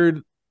this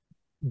weird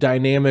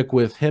dynamic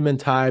with him and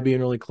Ty being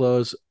really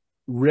close.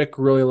 Rick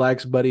really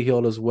likes Buddy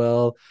Hield as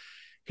well.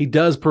 He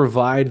does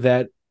provide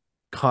that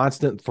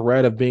constant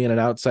threat of being an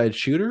outside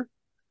shooter,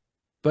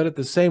 but at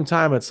the same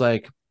time, it's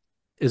like,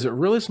 is it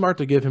really smart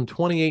to give him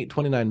 28,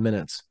 29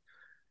 minutes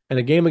in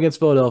a game against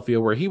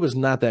Philadelphia where he was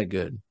not that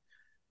good?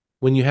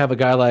 When you have a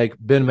guy like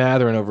Ben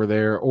Mathurin over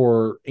there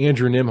or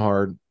Andrew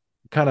Nembhard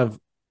kind of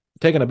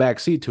taking a back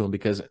seat to him,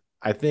 because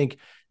I think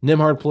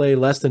Nembhard played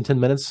less than 10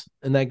 minutes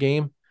in that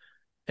game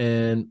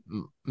and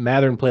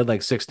Mathurin played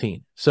like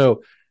 16.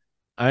 So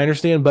I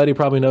understand Buddy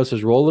probably knows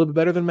his role a little bit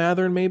better than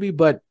Mathurin maybe,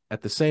 but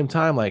at the same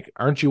time, like,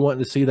 aren't you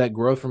wanting to see that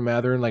growth from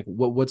Mathurin? Like,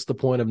 what's the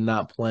point of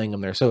not playing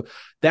him there? So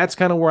that's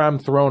kind of where I'm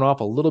thrown off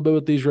a little bit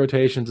with these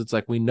rotations. It's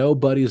like we know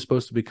Buddy is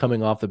supposed to be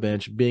coming off the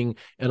bench, being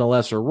in a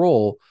lesser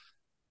role,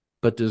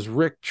 but does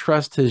Rick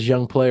trust his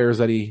young players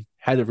that he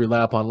had to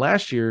rely upon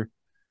last year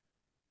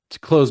to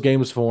close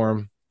games for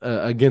him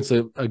against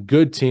a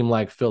good team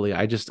like Philly?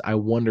 I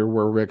wonder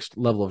where Rick's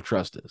level of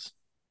trust is.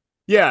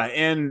 Yeah,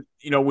 and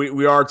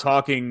we are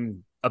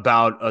talking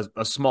about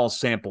a small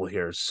sample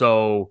here.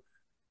 So,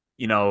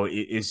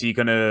 is he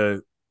going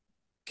to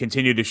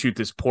continue to shoot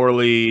this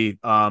poorly?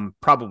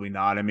 Probably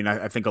not. I mean,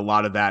 I think a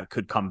lot of that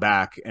could come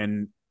back,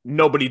 and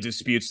nobody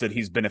disputes that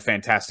he's been a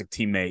fantastic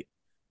teammate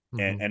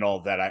and all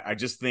of that. I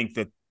just think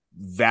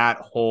that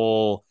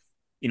whole,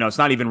 it's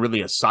not even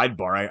really a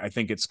sidebar. I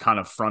think it's kind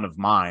of front of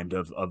mind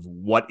of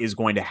what is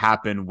going to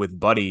happen with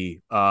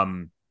Buddy.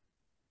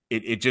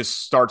 It just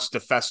starts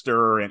to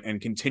fester and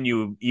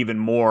continue even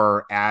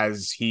more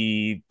as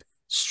he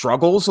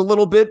struggles a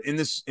little bit in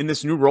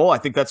this new role. I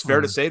think that's fair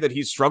to say that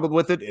he's struggled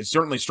with it. It's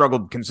certainly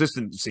struggled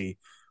consistency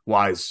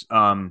wise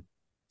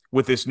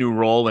with this new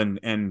role.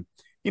 And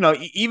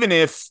even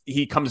if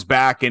he comes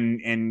back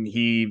and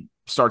he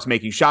starts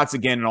making shots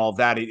again and all of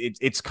that,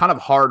 it's kind of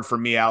hard for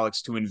me,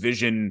 Alex, to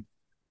envision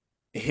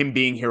him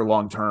being here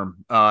long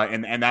term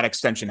and that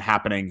extension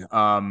happening.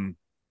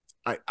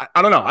 I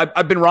don't know.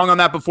 I've been wrong on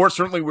that before.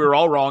 Certainly, we were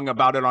all wrong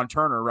about it on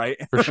Turner, right?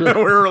 For sure.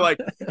 We were like,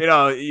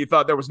 you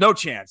thought there was no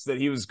chance that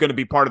he was going to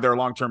be part of their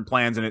long-term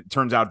plans, and it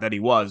turns out that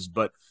he was.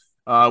 But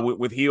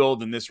with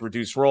Hield and this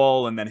reduced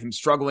role, and then him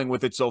struggling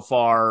with it so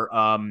far,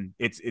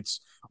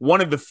 it's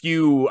one of the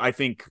few, I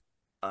think,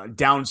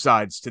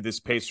 downsides to this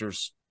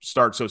Pacers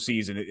start so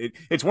season.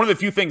 It's one of the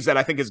few things that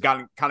I think has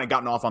gotten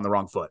off on the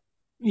wrong foot.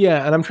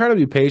 Yeah, and I'm trying to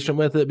be patient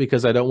with it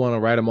because I don't want to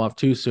write him off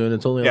too soon.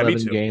 It's only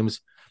 11 games.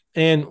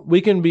 And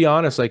we can be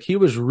honest, like he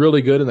was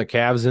really good in the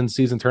Cavs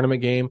in-season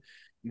tournament game,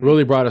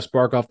 really brought a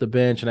spark off the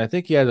bench, and I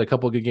think he had a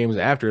couple of good games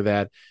after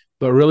that,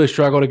 but really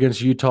struggled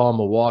against Utah and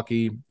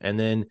Milwaukee, and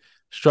then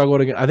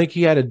struggled against – I think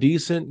he had a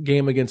decent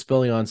game against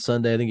Philly on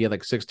Sunday. I think he had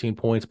like 16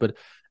 points, but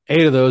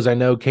 8 of those I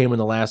know came in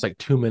the last like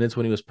 2 minutes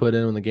when he was put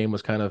in when the game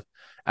was kind of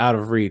out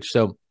of reach.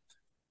 So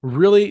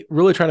really,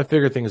 really trying to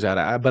figure things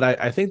out. But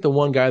I think the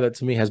one guy that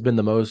to me has been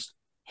the most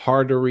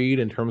hard to read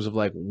in terms of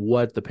like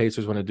what the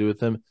Pacers want to do with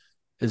him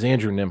is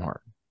Andrew Nembhard.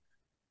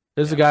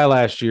 There's a guy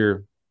last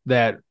year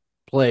that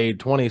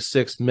played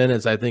 26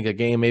 minutes, I think, a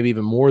game, maybe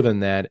even more than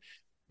that,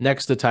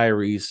 next to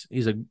Tyrese.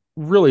 He's a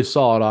really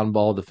solid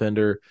on-ball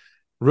defender,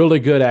 really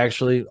good,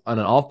 actually, on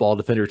an off-ball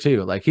defender,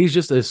 too. Like, he's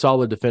just a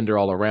solid defender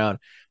all around.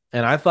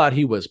 And I thought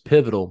he was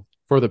pivotal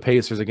for the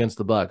Pacers against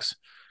the Bucks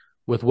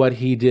with what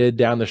he did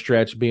down the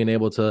stretch, being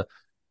able to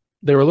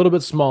 – they were a little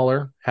bit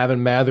smaller.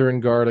 Having Mathurin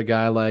guard a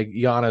guy like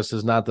Giannis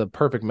is not the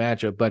perfect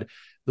matchup, but –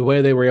 the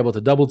way they were able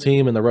to double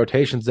team and the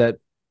rotations that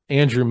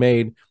Andrew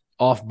made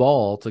off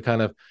ball to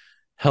kind of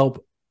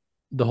help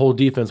the whole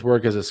defense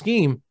work as a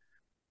scheme.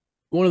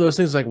 One of those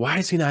things like, why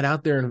is he not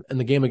out there in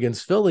the game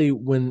against Philly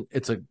when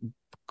it's a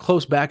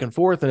close back and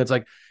forth? And it's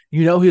like,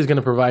 he's going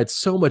to provide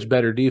so much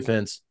better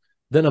defense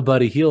than a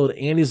Buddy Hield,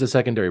 and he's a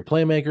secondary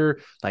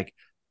playmaker. Like,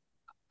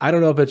 I don't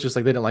know if it's just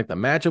like they didn't like the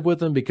matchup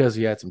with him because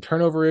he had some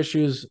turnover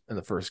issues in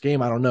the first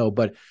game. I don't know,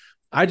 but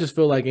I just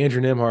feel like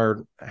Andrew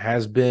Nembhard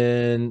has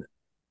been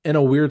in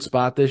a weird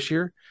spot this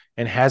year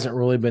and hasn't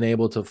really been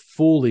able to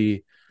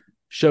fully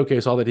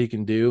showcase all that he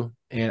can do.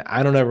 And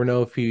I don't even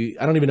know if he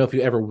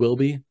ever will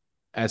be,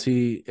 as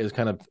he is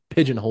kind of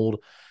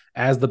pigeonholed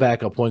as the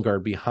backup point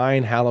guard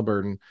behind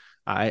Halliburton.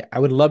 I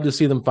would love to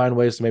see them find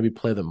ways to maybe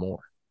play them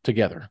more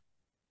together.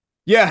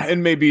 Yeah,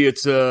 and maybe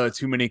it's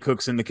too many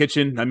cooks in the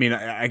kitchen. I mean,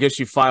 I guess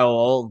you file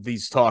all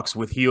these talks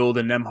with Hield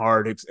and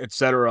Nembhard, et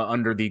cetera,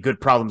 under the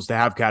good problems to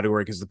have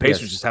category because the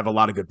Pacers just have a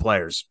lot of good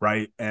players,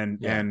 right?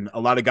 And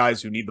a lot of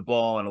guys who need the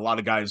ball and a lot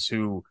of guys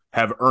who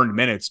have earned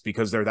minutes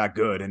because they're that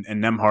good. And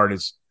Nembhard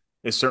is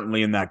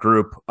certainly in that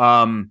group.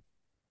 I mean,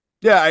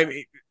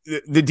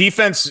 the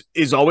defense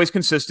is always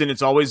consistent.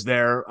 It's always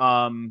there.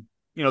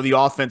 The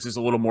offense is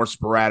a little more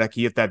sporadic.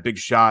 He hit that big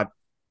shot,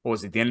 what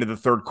was it, the end of the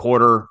third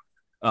quarter,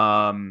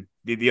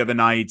 the other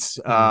night,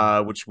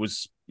 which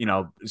was,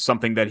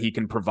 something that he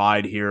can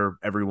provide here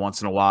every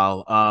once in a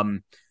while.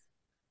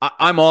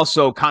 I'm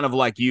also kind of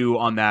like you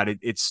on that.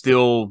 It's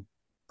still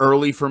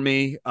early for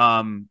me.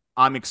 I'm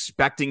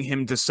expecting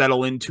him to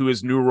settle into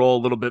his new role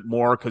a little bit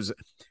more because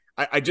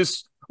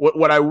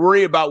what I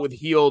worry about with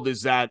Hield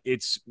is that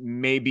it's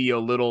maybe a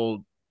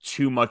little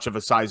too much of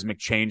a seismic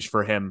change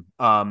for him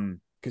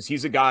because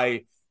he's a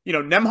guy –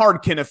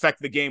 Nembhard can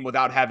affect the game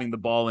without having the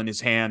ball in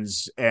his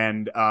hands,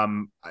 and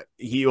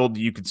Hield,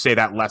 you could say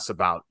that less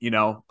about,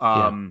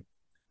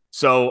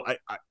 So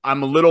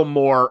I'm a little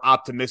more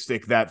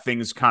optimistic that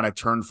things kind of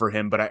turn for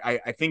him, but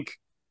I think,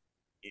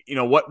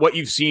 what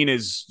you've seen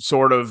is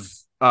sort of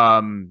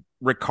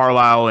Rick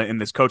Carlisle and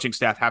this coaching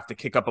staff have to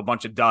kick up a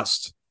bunch of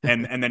dust.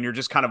 And then you're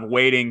just kind of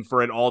waiting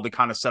for it all to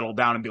kind of settle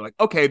down and be like,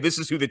 okay, this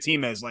is who the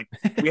team is. Like,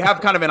 we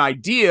have kind of an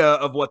idea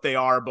of what they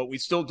are, but we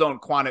still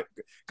don't kind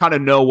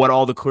of know what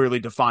all the clearly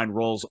defined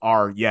roles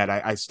are yet.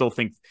 I still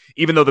think,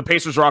 even though the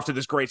Pacers are off to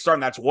this great start,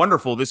 and that's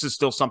wonderful, this is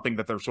still something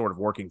that they're sort of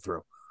working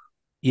through.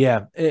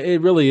 Yeah, it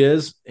really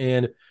is.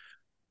 And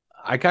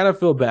I kind of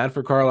feel bad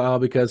for Carlisle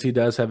because he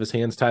does have his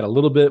hands tied a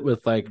little bit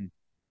with, like,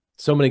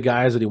 so many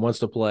guys that he wants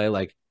to play.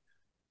 Like,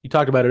 you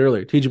talked about it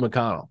earlier, T.J.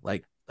 McConnell,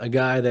 like a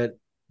guy that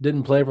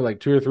didn't play for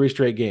like 2 or 3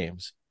 straight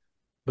games.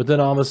 But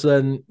then all of a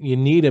sudden you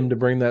need him to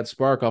bring that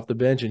spark off the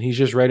bench and he's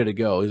just ready to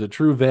go. He's a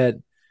true vet,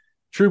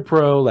 true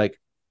pro. Like,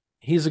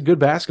 he's a good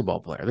basketball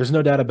player. There's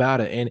no doubt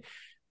about it. And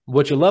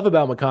what you love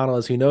about McConnell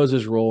is he knows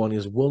his role and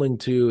he's willing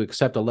to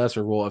accept a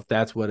lesser role if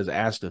that's what is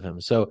asked of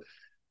him. So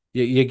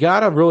you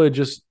got to really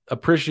just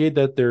appreciate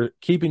that they're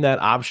keeping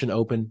that option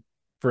open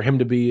for him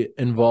to be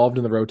involved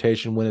in the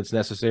rotation when it's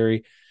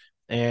necessary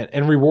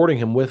and rewarding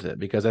him with it,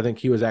 because I think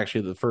he was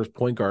actually the first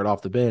point guard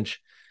off the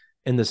bench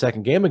in the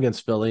second game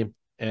against Philly,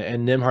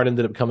 and Nembhard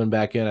ended up coming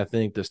back in, I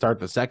think, to start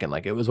the second.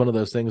 Like, it was one of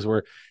those things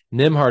where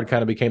Nembhard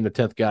kind of became the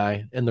 10th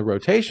guy in the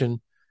rotation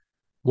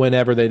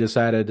whenever they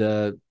decided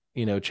to,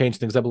 change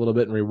things up a little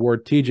bit and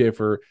reward TJ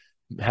for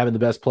having the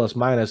best plus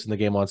minus in the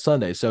game on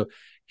Sunday. So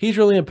he's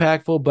really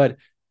impactful, but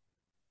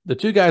the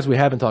 2 guys we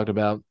haven't talked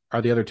about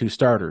are the other 2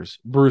 starters,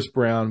 Bruce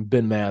Brown,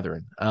 Ben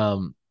Mathurin.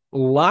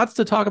 Lots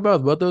to talk about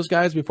with both those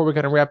guys before we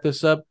kind of wrap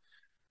this up.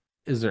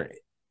 Is there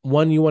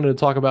one you wanted to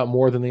talk about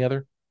more than the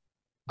other?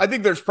 I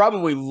think there's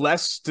probably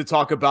less to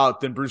talk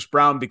about than Bruce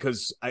Brown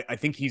because I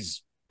think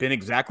he's been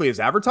exactly as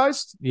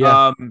advertised.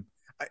 Yeah.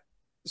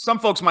 Some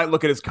folks might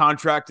look at his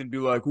contract and be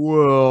like,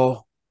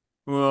 well,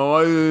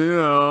 why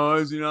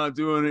is he not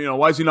doing,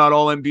 why is he not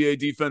all NBA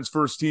defense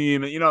first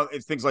team? And,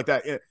 it's things like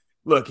that.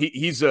 Look,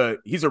 he's a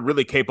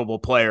really capable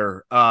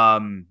player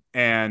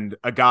and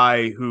a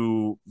guy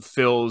who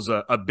fills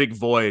a big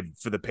void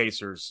for the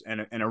Pacers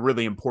and a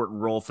really important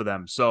role for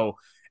them. So,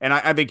 and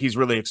I think he's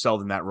really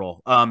excelled in that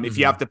role. If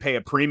you have to pay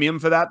a premium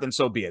for that, then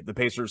so be it. The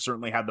Pacers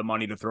certainly had the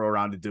money to throw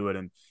around to do it,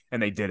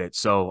 and they did it.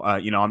 So,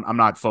 I'm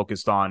not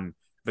focused on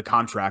the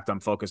contract. I'm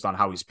focused on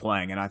how he's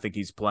playing, and I think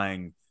he's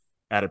playing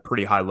at a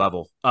pretty high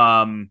level.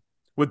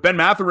 With Ben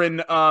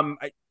Mathurin,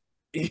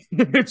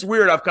 it's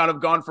weird. I've kind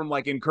of gone from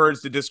like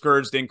encouraged to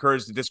discouraged to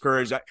encouraged to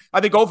discouraged.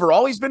 I think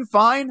overall he's been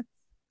fine.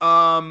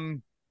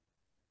 I'm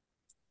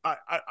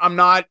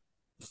not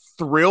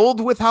thrilled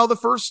with how the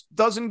first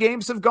dozen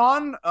games have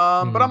gone,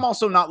 but I'm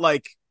also not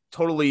like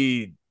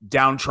totally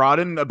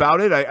downtrodden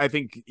about it. I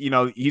think,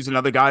 he's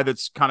another guy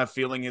that's kind of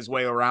feeling his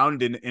way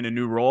around in a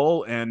new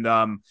role. And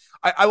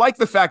I like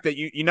the fact that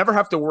you never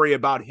have to worry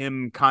about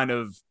him kind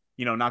of,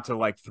 not to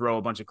like throw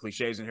a bunch of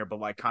cliches in here, but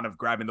like kind of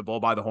grabbing the bull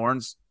by the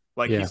horns.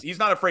 Like he's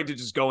not afraid to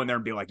just go in there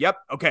and be like, yep,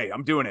 okay,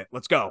 I'm doing it.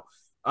 Let's go.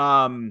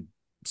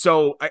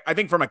 So I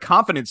think from a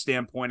confidence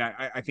standpoint,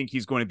 I think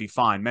he's going to be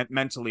fine.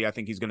 Mentally, I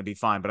think he's going to be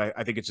fine. But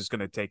I think it's just going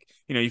to take,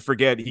 you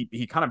forget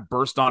he kind of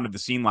burst onto the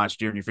scene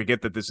last year and you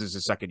forget that this is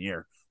his second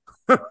year.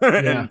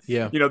 And,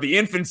 the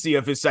infancy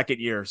of his second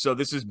year. So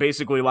this is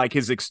basically like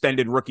his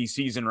extended rookie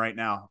season right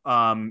now.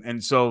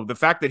 And so the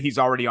fact that he's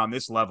already on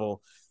this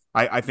level,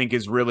 I think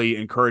is really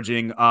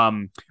encouraging.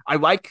 I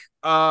like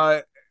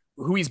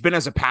who he's been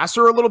as a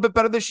passer a little bit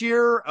better this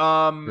year.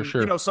 For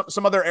sure.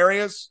 Some other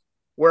areas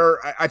where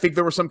I think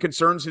there were some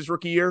concerns his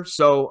rookie year.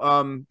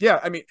 So,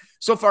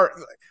 so far,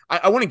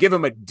 I want to give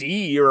him a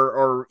D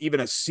or even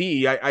a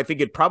C. I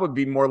think it'd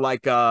probably be more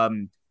like a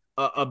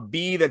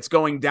B that's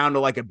going down to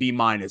like a B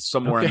minus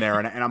somewhere in there.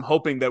 And I'm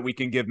hoping that we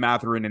can give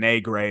Mathurin an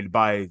A grade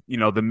by,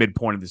 the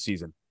midpoint of the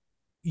season.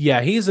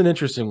 Yeah, he's an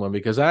interesting one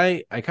because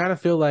I kind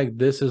of feel like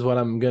this is what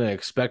I'm going to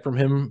expect from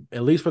him,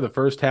 at least for the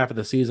first half of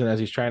the season as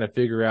he's trying to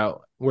figure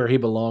out where he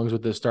belongs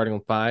with this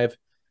starting five,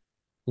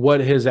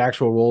 what his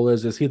actual role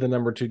is. Is he the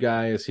number two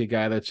guy? Is he a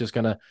guy that's just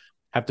going to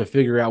have to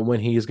figure out when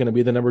he's going to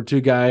be the number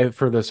two guy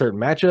for the certain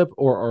matchup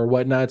or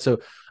whatnot? So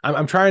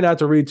I'm trying not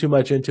to read too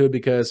much into it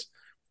because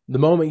the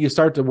moment you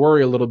start to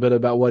worry a little bit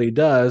about what he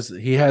does,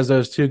 he has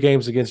those two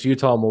games against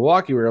Utah and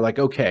Milwaukee where you're like,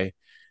 okay,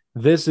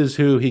 this is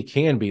who he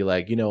can be.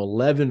 Like,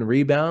 11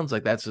 rebounds,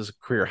 like that's his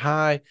career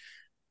high,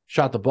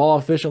 shot the ball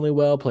efficiently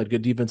well, played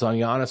good defense on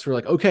Giannis. We're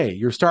like, okay,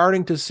 you're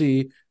starting to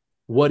see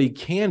what he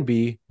can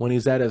be when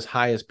he's at his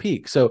highest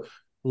peak. So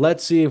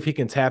let's see if he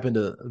can tap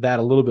into that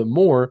a little bit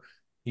more.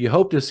 You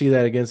hope to see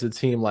that against a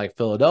team like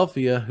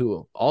Philadelphia,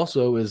 who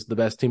also is the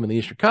best team in the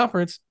Eastern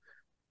Conference.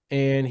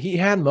 And he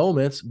had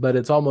moments, but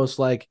it's almost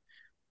like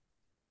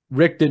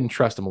Rick didn't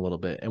trust him a little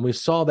bit. And we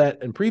saw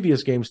that in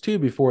previous games too,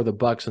 before the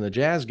Bucks and the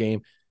Jazz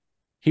game.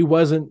 He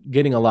wasn't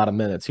getting a lot of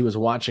minutes. He was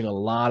watching a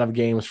lot of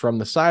games from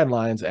the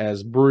sidelines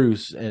as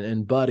Bruce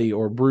and Buddy,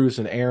 or Bruce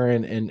and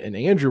Aaron and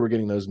Andrew were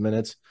getting those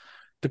minutes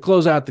to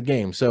close out the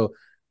game. So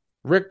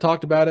Rick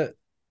talked about it.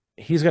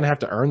 He's going to have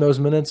to earn those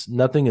minutes.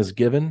 Nothing is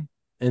given.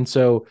 And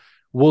so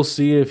we'll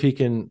see if he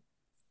can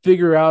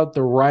figure out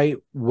the right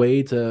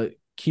way to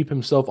keep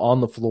himself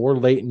on the floor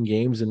late in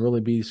games and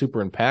really be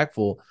super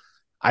impactful.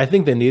 I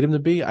think they need him to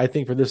be. I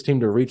think for this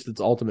team to reach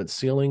its ultimate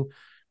ceiling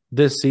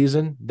this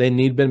season, they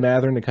need Ben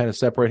Mathurin to kind of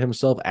separate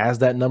himself as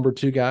that number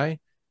two guy.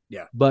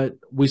 Yeah. But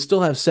we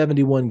still have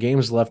 71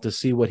 games left to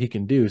see what he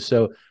can do.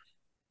 So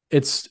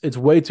it's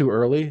way too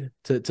early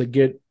to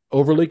get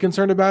overly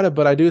concerned about it.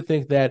 But I do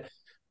think that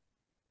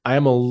I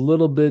am a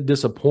little bit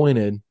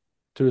disappointed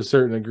to a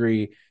certain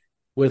degree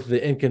with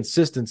the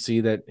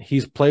inconsistency that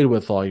he's played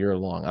with all year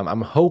long.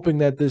 I'm hoping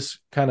that this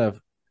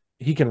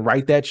he can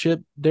right that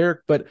ship,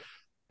 Derek, but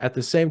at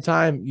the same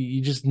time,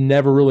 you just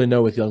never really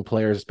know with young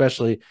players,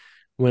 especially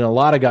when a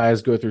lot of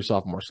guys go through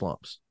sophomore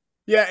slumps.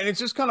 Yeah, and it's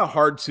just kind of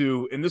hard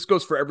to, and this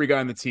goes for every guy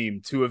on the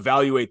team, to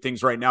evaluate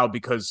things right now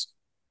because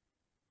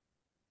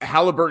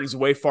Halliburton is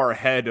way far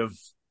ahead of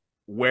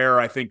where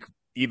I think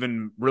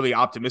even really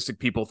optimistic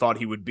people thought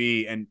he would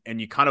be. And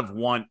you kind of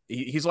want,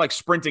 he's like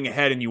sprinting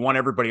ahead and you want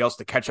everybody else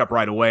to catch up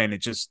right away. And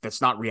that's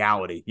not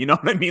reality. You know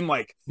what I mean?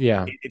 Like,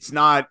 yeah, it's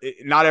not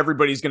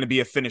everybody's going to be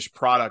a finished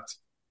product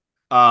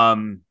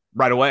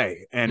right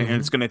away. And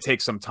it's going to take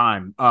some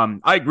time.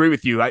 I agree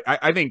with you.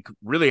 I think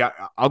really,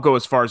 I'll go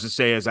as far as to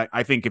say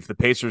I think if the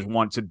Pacers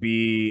want to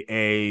be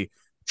a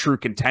true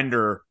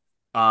contender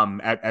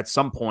at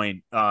some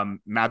point,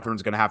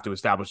 Mathurin's going to have to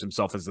establish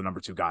himself as the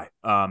number two guy.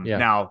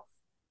 Now,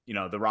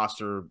 the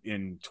roster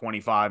in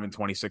 25 and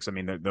 26, I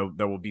mean,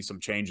 there will be some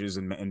changes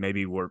and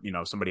maybe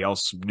somebody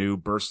else new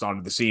bursts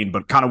onto the scene,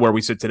 but kind of where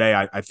we sit today,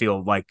 I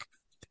feel like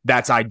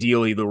that's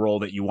ideally the role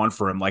that you want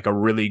for him, like a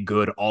really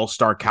good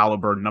all-star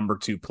caliber number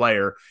two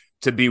player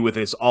to be with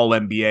this all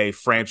NBA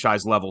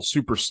franchise level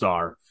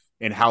superstar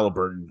in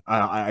Halliburton.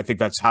 I think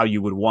that's how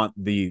you would want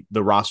the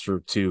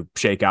roster to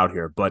shake out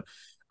here. But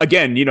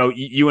again,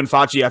 you and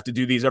Facci have to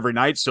do these every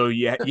night, so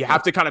you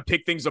have to kind of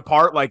pick things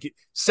apart. Like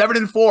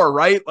 7-4,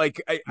 right?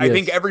 Like I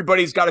think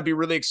everybody's got to be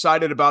really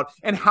excited about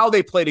and how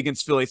they played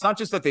against Philly. It's not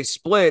just that they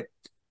split.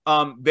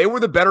 They were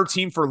the better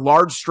team for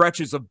large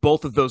stretches of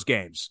both of those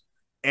games.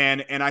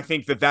 And I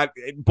think that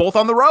both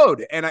on the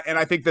road. And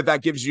I think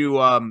that gives you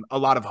a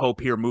lot of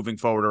hope here moving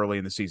forward early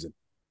in the season.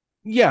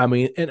 Yeah, I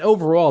mean, and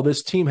overall,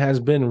 this team has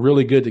been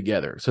really good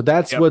together. So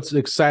that's what's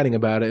exciting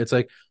about it. It's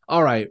like,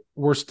 all right,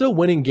 we're still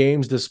winning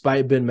games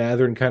despite Ben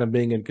Mathurin kind of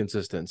being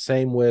inconsistent.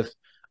 Same with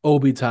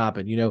Obi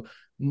Toppin,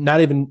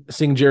 not even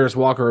seeing Jarris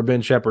Walker or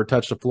Ben Shepherd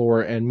touch the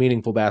floor and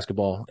meaningful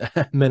basketball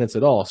minutes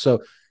at all.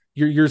 So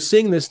you're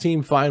seeing this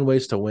team find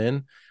ways to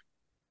win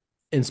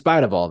in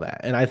spite of all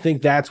that. And I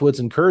think that's what's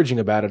encouraging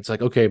about it. It's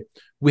like, okay,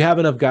 we have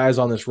enough guys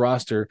on this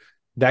roster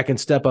that can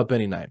step up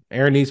any night.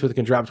 Aaron Nesmith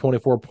can drop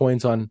 24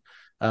 points on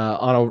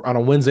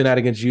a Wednesday night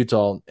against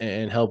Utah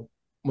and help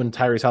when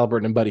Tyrese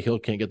Halliburton and Buddy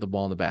Hield can't get the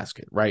ball in the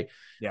basket, right?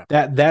 Yeah,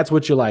 that's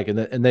what you like,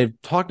 and they've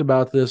talked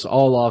about this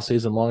all off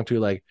season long too.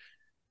 Like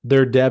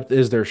their depth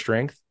is their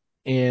strength,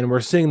 and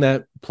we're seeing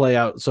that play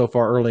out so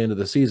far early into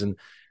the season,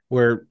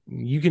 where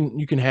you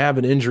can have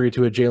an injury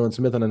to a Jalen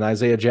Smith and an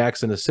Isaiah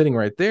Jackson is sitting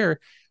right there,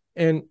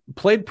 and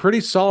played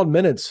pretty solid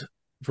minutes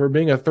for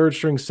being a third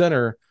string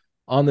center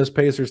on this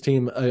Pacers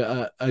team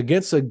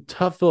against a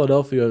tough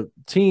Philadelphia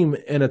team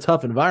in a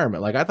tough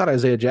environment. Like I thought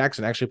Isaiah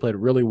Jackson actually played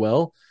really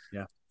well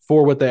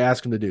for what they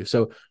asked him to do.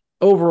 So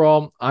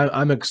overall,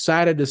 I'm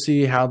excited to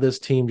see how this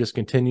team just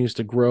continues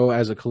to grow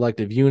as a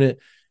collective unit.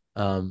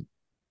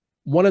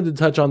 Wanted to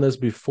touch on this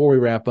before we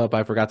wrap up.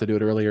 I forgot to do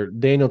it earlier.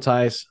 Daniel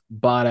Theis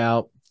bought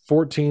out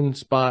 14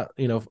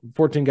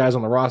 guys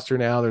on the roster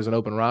now. There's an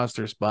open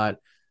roster spot.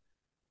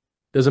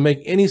 Does it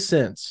make any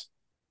sense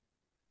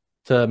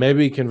to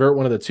maybe convert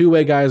one of the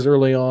two-way guys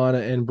early on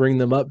and bring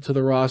them up to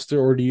the roster?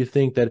 Or do you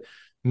think that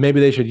maybe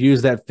they should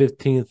use that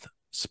 15th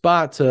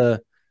spot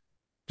to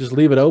just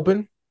leave it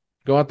open,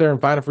 go out there and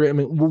find a free? I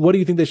mean, what do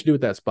you think they should do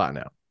with that spot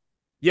now?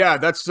 Yeah,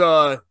 that's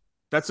a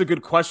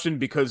good question,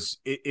 because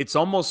it's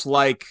almost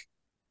like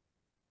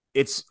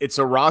it's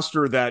a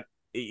roster that,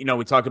 we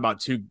talk about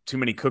too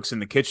many cooks in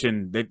the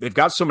kitchen. They've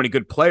got so many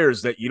good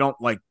players that you don't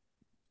like.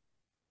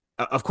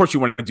 Of course, you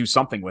want to do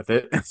something with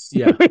it,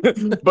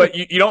 but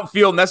you don't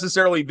feel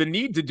necessarily the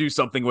need to do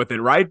something with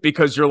it, right?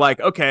 Because you're like,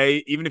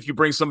 okay, even if you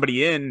bring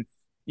somebody in,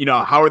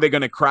 how are they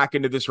going to crack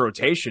into this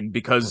rotation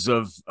because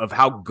of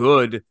how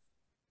good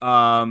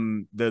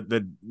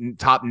the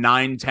top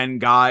 9-10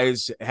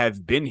 guys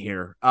have been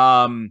here.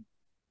 I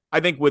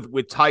think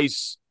with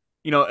Theis,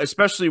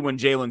 especially when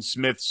Jalen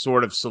Smith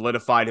sort of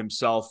solidified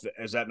himself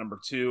as that number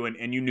 2,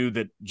 and you knew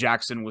that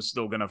Jackson was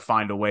still going to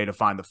find a way to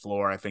find the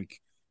floor. I think.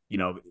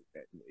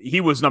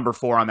 He was number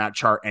 4 on that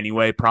chart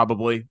anyway,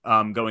 probably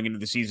going into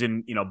the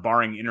season,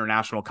 barring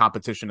international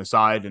competition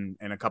aside and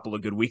a couple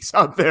of good weeks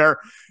out there.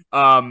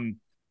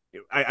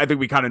 I think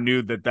we kind of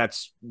knew that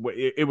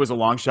it was a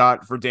long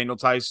shot for Daniel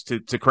Theis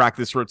to crack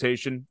this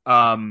rotation.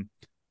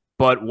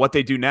 But what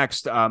they do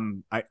next,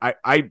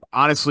 I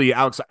honestly,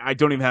 Alex, I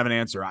don't even have an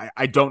answer.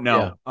 I don't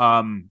know.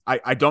 Yeah.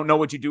 I don't know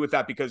what you do with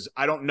that, because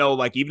I don't know,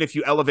 like, even if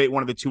you elevate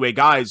one of the two-way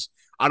guys,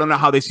 I don't know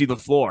how they see the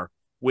floor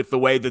with the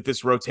way that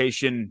this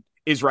rotation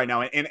is right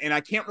now. And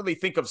I can't really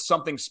think of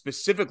something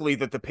specifically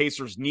that the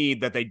Pacers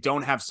need that they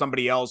don't have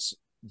somebody else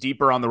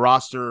deeper on the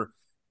roster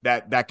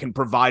that can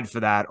provide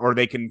for that, or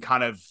they can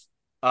kind of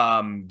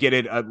get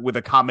it with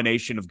a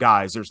combination of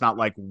guys. There's not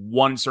like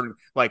one certain,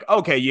 like,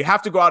 okay, you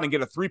have to go out and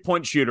get a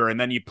 3-point shooter and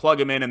then you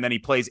plug him in and then he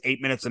plays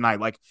 8 minutes a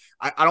night. Like,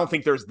 I don't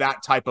think there's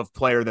that type of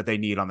player that they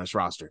need on this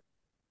roster.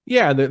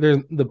 Yeah,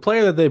 the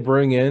player that they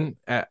bring in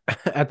at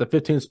the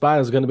 15th spot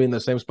is going to be in the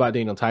same spot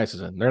Daniel Theis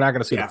is in. They're not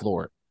going to see the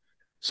floor.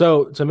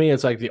 So to me,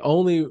 it's like the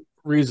only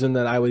reason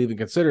that I would even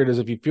consider it is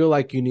if you feel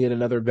like you need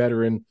another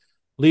veteran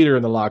leader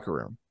in the locker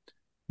room.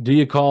 Do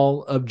you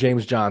call up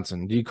James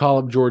Johnson? Do you call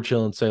up George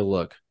Hill and say,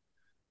 look,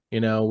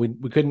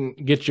 we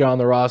couldn't get you on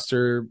the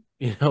roster,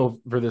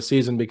 for the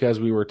season because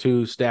we were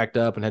too stacked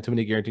up and had too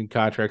many guaranteed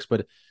contracts,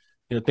 but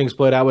things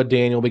played out with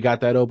Daniel. We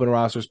got that open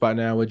roster spot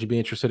now. Would you be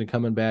interested in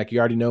coming back? You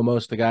already know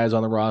most of the guys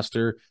on the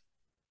roster.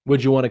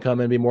 Would you want to come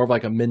in and be more of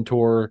like a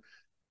mentor,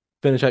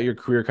 finish out your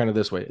career kind of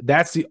this way?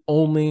 That's the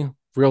only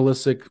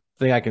realistic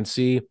thing I can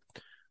see.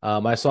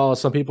 I saw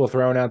some people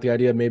throwing out the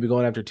idea of maybe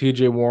going after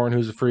TJ Warren,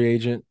 who's a free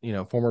agent,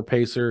 former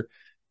Pacer.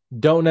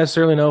 Don't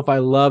necessarily know if I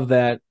love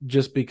that,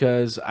 just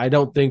because I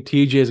don't think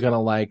TJ is going to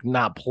like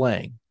not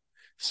playing.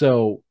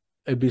 So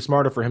it'd be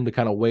smarter for him to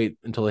kind of wait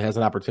until he has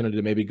an opportunity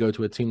to maybe go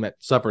to a team that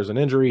suffers an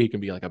injury. He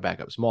can be like a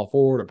backup small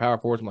forward or power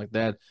forward, something like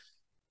that.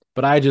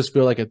 But I just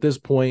feel like at this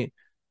point,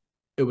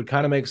 it would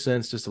kind of make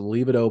sense just to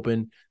leave it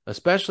open,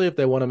 especially if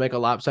they want to make a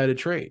lopsided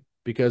trade,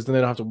 because then they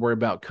don't have to worry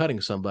about cutting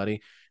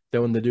somebody.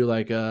 Then when they do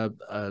like a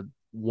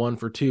 1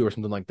 for 2 or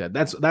something like that.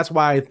 That's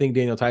why I think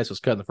Daniel Theis was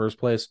cut in the first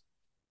place.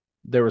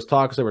 There was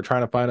talks they were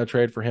trying to find a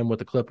trade for him with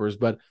the Clippers,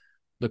 but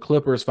the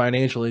Clippers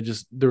financially,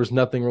 just there was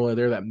nothing really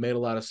there that made a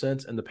lot of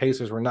sense, and the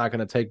Pacers were not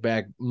going to take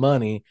back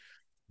money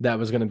that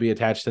was going to be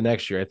attached to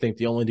next year. I think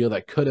the only deal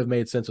that could have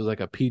made sense was like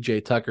a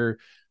PJ Tucker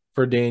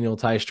for Daniel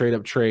Theis straight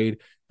up trade.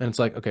 And it's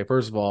like, okay,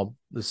 first of all,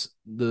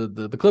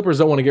 the Clippers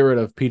don't want to get rid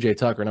of PJ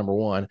Tucker, number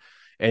one.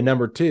 And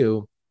number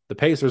two, the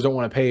Pacers don't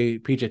want to pay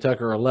PJ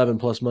Tucker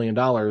 $11+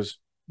 million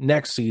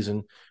next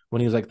season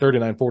when he's like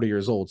 39, 40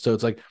 years old. So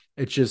it's like,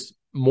 it's just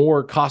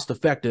more cost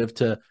effective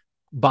to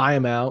buy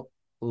him out,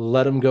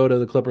 let him go to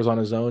the Clippers on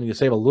his own. You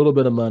save a little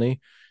bit of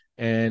money,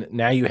 and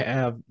now you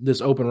have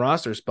this open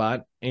roster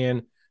spot.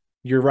 And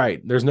you're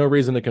right, there's no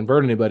reason to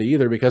convert anybody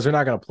either because they're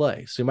not going to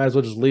play. So you might as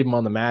well just leave them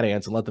on the Mad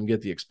Ants and let them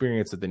get the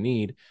experience that they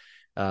need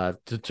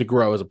to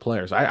grow as a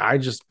player. So I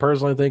just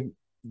personally think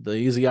the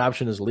easy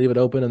option is leave it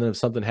open, and then if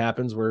something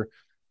happens where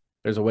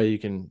there's a way you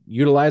can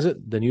utilize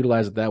it, then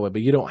utilize it that way.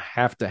 But you don't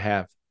have to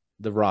have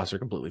the roster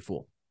completely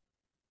full.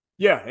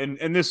 Yeah,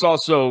 and this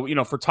also,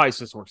 for Theis,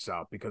 this works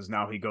out because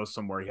now he goes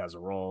somewhere, he has a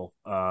role.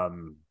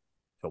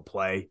 He'll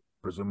play,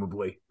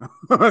 presumably.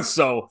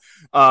 So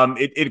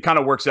it kind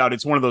of works out.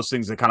 It's one of those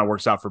things that kind of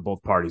works out for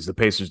both parties. The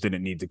Pacers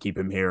didn't need to keep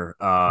him here.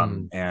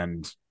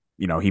 And,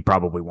 he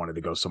probably wanted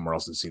to go somewhere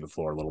else and see the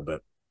floor a little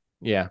bit.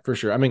 Yeah, for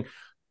sure. I mean,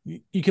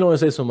 you can only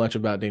say so much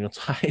about Daniel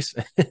Theis.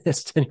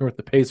 His tenure with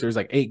the Pacers,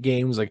 like 8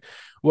 games. Like,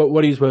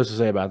 what are you supposed to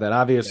say about that?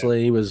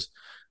 Obviously, he was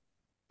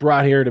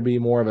brought here to be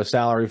more of a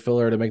salary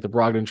filler to make the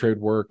Brogdon trade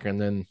work,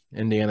 and then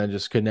Indiana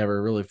just could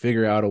never really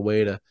figure out a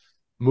way to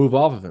move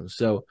off of him.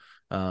 So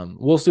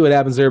we'll see what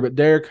happens there. But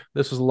Derek,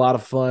 this was a lot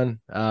of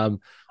fun.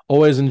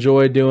 Always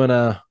enjoyed doing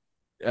a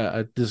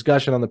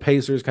discussion on the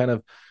Pacers, kind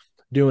of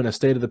doing a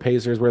state of the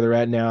Pacers, where they're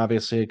at now.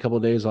 Obviously, a couple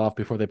of days off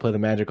before they play the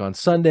Magic on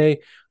Sunday.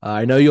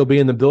 I know you'll be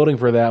in the building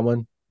for that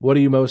one. What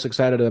are you most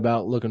excited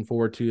about, looking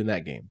forward to in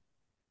that game?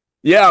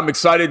 Yeah, I'm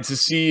excited to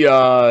see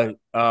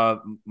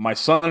my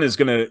son is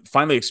going to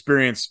finally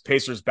experience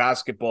Pacers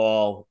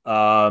basketball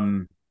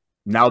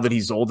now that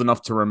he's old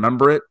enough to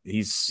remember it.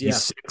 He's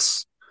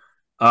 6.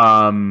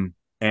 And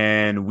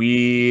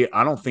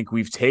I don't think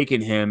we've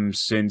taken him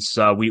since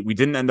we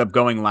didn't end up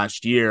going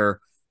last year.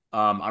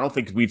 I don't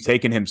think we've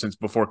taken him since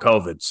before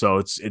COVID. So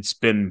it's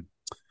been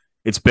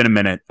a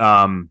minute.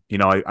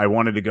 I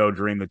wanted to go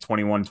during the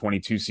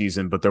 21-22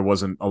 season, but there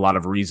wasn't a lot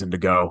of reason to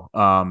go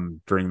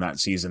during that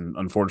season,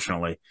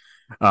 unfortunately.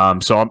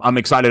 So I'm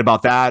excited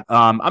about that.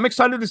 I'm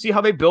excited to see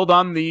how they build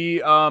on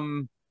the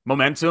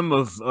momentum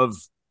of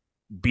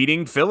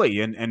beating Philly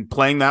and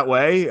playing that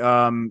way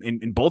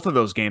in both of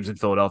those games in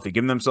Philadelphia,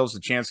 giving themselves a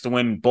chance to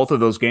win both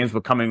of those games,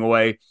 but coming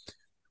away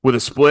with a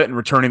split and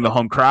returning the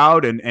home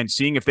crowd and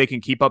seeing if they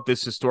can keep up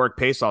this historic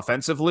pace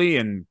offensively,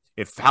 and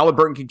if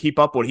Halliburton can keep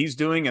up what he's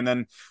doing, and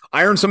then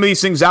iron some of these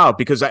things out,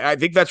 because I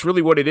think that's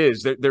really what it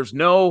is.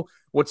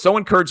 What's so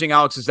encouraging,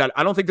 Alex, is that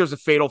I don't think there's a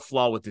fatal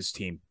flaw with this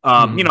team.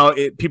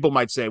 People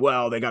might say,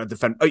 well, they got to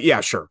defend.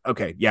 Yeah, sure.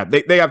 Okay. Yeah.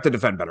 They have to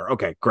defend better.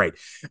 Okay, great.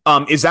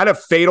 Is that a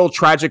fatal,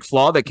 tragic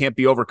flaw that can't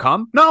be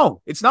overcome?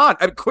 No, it's not.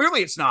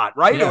 Clearly it's not,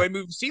 right? Yeah.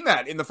 We've seen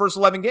that in the first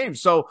 11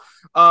 games. So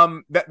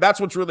that's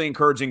what's really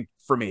encouraging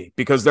for me,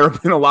 because there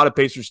have been a lot of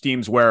Pacers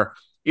teams where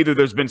either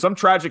there's been some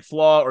tragic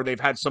flaw or they've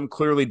had some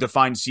clearly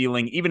defined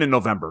ceiling, even in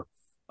November.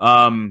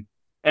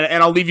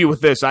 And I'll leave you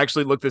with this. I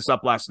actually looked this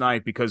up last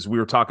night because we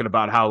were talking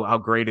about how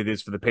great it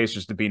is for the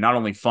Pacers to be not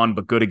only fun,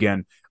 but good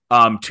again.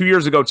 2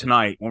 years ago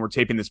tonight, when we're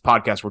taping this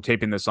podcast, we're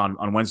taping this on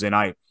Wednesday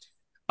night.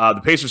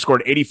 The Pacers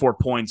scored 84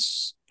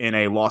 points in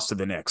a loss to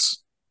the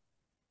Knicks.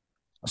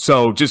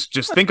 So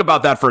just think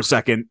about that for a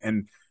second,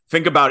 and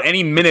think about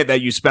any minute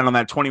that you spend on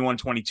that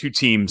 21-22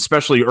 team,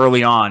 especially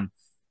early on.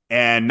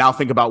 And now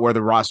think about where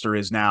the roster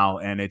is now.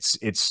 And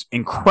it's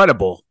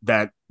incredible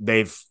that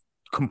they've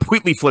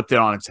completely flipped it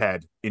on its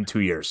head in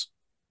 2 years.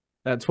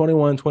 That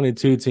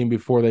 21-22 team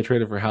before they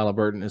traded for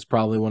Halliburton is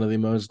probably one of the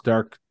most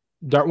dark,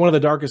 one of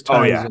the darkest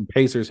times in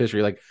Pacers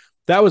history. Like,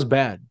 that was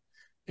bad.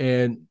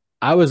 And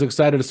I was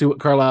excited to see what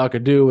Carlisle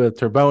could do with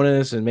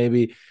Turbonis and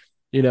maybe,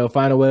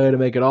 find a way to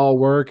make it all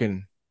work.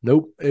 And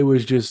nope, it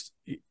was just,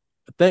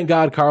 thank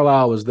God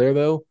Carlisle was there,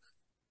 though,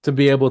 to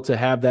be able to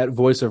have that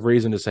voice of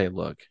reason to say,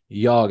 look,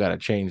 y'all got to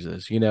change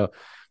this. You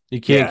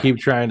can't keep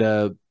trying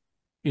to,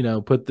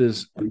 put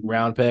this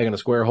round peg in a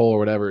square hole or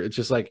whatever. It's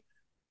just like,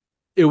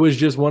 it was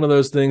just one of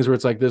those things where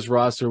it's like this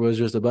roster was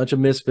just a bunch of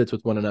misfits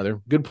with one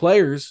another. Good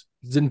players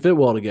didn't fit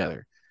well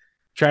together,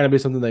 trying to be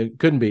something they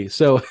couldn't be.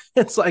 So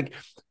it's like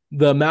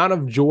the amount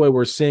of joy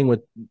we're seeing with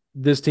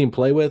this team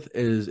play with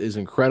is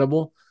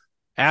incredible.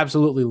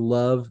 Absolutely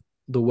love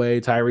the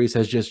way Tyrese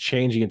has just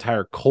changed the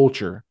entire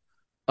culture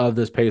of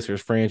this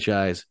Pacers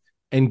franchise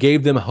and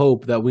gave them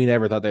hope that we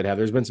never thought they'd have.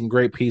 There's been some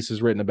great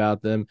pieces written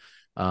about them.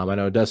 I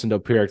know Dustin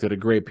Dopirak did a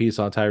great piece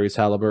on Tyrese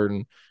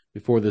Halliburton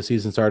before the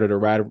season started, or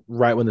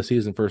right when the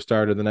season first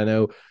started. And I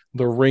know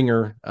the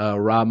Ringer,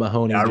 Rob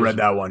Mahoney. Yeah, I read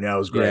that one. Yeah, it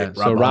was great. Yeah,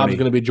 so Rob's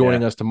going to be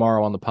joining us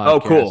tomorrow on the podcast. Oh,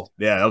 cool.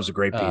 Yeah, that was a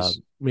great piece.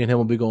 Me and him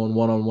will be going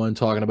one-on-one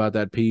talking about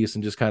that piece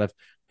and just kind of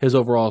his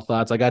overall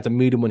thoughts. I got to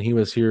meet him when he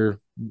was here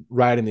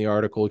writing the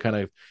article, kind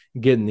of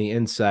getting the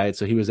insight.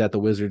 So he was at the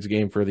Wizards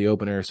game for the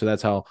opener. So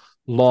that's how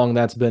long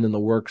that's been in the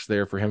works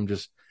there for him,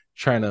 just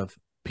trying to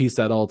piece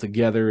that all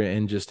together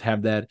and just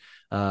have that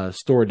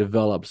story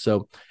develop.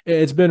 So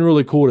it's been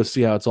really cool to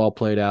see how it's all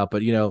played out.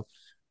 But,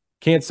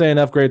 can't say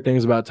enough great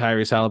things about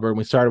Tyrese Haliburton.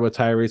 We started with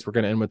Tyrese. We're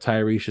going to end with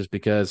Tyrese just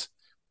because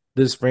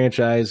this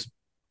franchise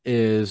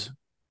is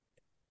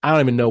 – I don't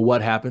even know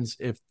what happens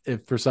if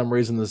for some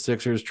reason the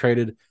Sixers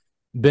traded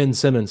Ben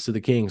Simmons to the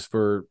Kings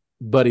for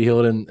Buddy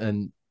Hield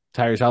and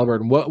Tyrese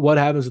Haliburton. What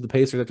happens to the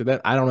Pacers after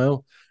that? I don't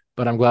know.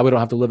 But I'm glad we don't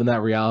have to live in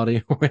that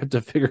reality. We have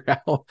to figure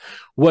out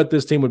what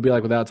this team would be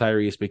like without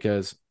Tyrese,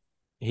 because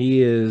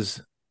he is,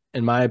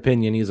 in my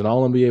opinion, he's an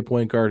all-NBA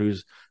point guard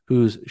who's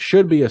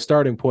should be a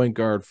starting point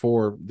guard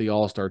for the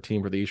All-Star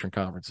team for the Eastern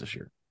Conference this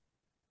year.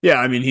 Yeah,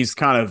 I mean, he's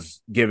kind of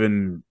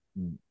given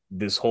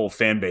this whole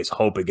fan base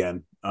hope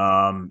again,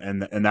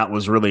 and that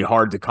was really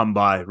hard to come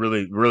by.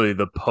 Really,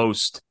 the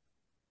post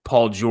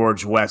Paul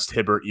George, West,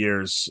 Hibbert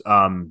years,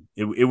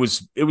 it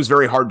was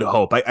very hard to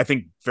hope. I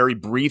think very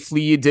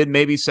briefly you did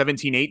maybe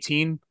 17,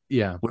 18.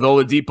 Yeah. With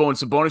Oladipo and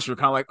Sabonis, you're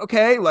kind of like,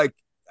 okay, like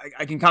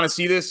I can kind of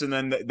see this. And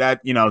then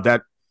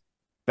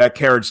that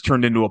carriage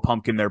turned into a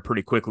pumpkin there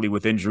pretty quickly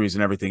with injuries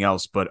and everything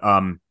else. But,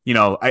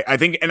 I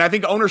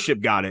think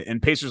ownership got it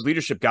and Pacers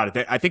leadership got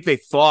it. I think they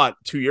thought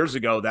 2 years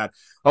ago that,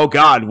 oh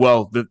God,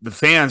 well, the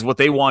fans, what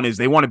they want is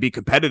they want to be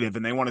competitive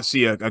and they want to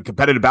see a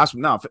competitive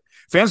basketball. No,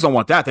 fans don't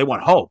want that. They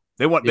want hope.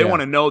 They want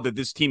to know that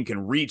this team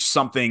can reach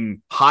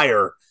something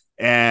higher.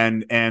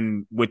 And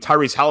with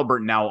Tyrese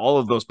Haliburton now, all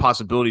of those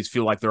possibilities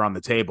feel like they're on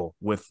the table.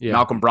 With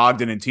Malcolm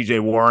Brogdon and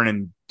TJ Warren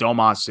and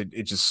Domas,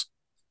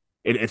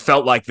 it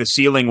felt like the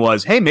ceiling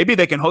was, hey, maybe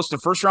they can host a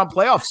first-round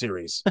playoff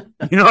series.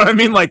 You know what I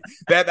mean? Like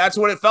that's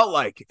what it felt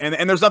like.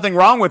 And there's nothing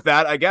wrong with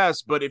that, I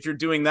guess. But if you're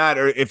doing that,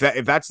 or if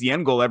that's the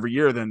end goal every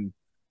year, then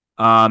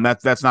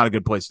that's not a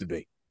good place to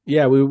be.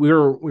 Yeah, we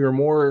were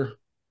more.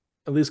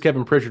 At least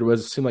Kevin Pritchard it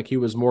seemed like he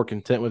was more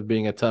content with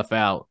being a tough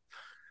out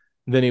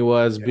than he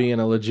was being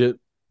a legit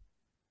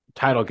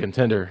title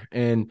contender.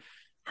 And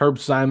Herb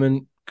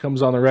Simon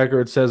comes on the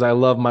record, says, I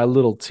love my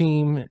little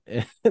team.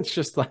 And it's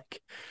just like,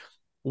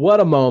 what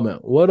a moment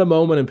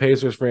in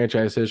Pacers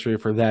franchise history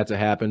for that to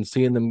happen.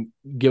 Seeing them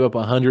give up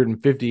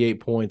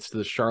 158 points to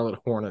the Charlotte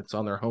Hornets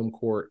on their home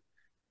court.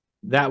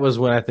 That was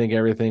when I think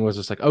everything was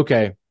just like,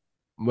 okay,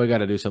 we got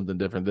to do something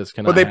different. This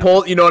cannot. But they happen.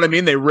 pulled, you know what I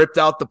mean? They ripped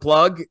out the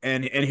plug,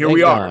 and here Thank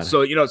we are. God.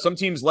 So, some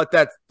teams let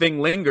that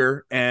thing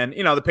linger, and,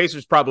 the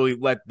Pacers probably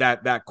let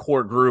that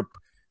core group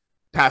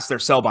pass their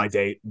sell-by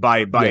date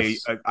by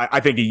Yes. I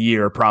think a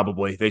year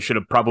probably. They should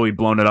have probably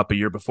blown it up a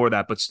year before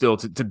that, but still,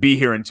 to be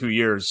here in 2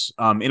 years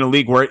in a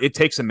league where it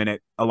takes a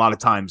minute a lot of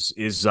times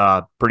is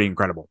pretty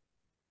incredible.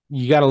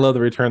 You got to love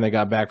the return they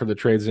got back for the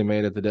trades they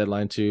made at the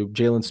deadline too.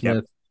 Jalen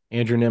Smith,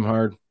 Andrew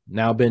Nembhard,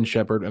 now Ben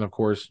Shepherd, and of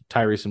course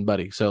Tyrese and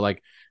Buddy. So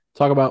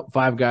talk about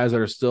 5 guys that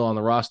are still on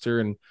the roster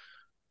and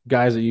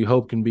guys that you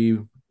hope can be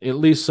at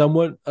least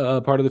somewhat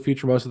part of the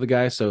future, most of the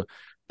guys. So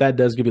that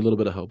does give you a little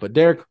bit of hope. But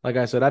Derek, like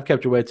I said, I've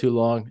kept you way too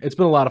long. It's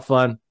been a lot of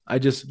fun.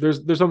 There's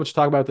so much to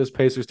talk about this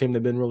Pacers team.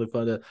 They've been really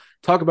fun to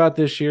talk about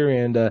this year,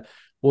 and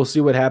we'll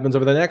see what happens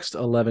over the next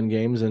 11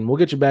 games. And we'll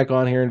get you back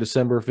on here in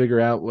December,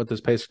 figure out what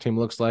this Pacers team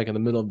looks like in the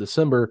middle of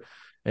December,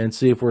 and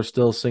see if we're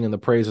still singing the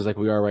praises like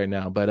we are right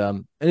now. But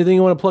anything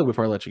you want to plug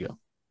before I let you go?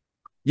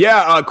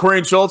 Yeah, Corey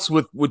and Schultz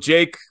with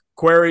Jake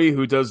Query,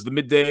 who does the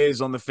middays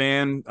on the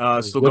Fan,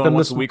 still going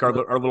once a week.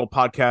 Our little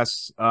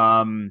podcasts.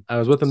 I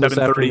was with him this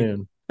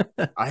afternoon.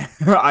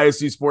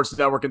 ISC Sports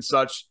Network and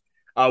such.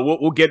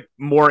 We'll get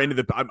more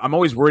into I'm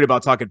always worried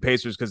about talking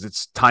Pacers because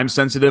it's time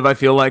sensitive. I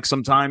feel like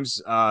sometimes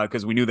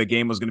because we knew the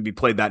game was going to be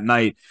played that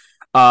night.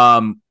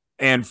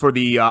 And for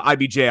the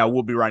IBJ, I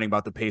will be writing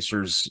about the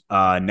Pacers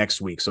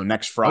next week. So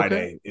next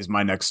Friday is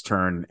my next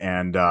turn.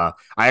 And I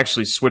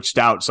actually switched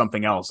out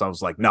something else. I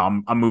was like,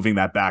 no, I'm moving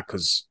that back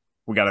because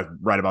we got to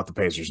write about the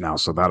Pacers now.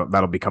 So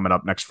that'll be coming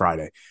up next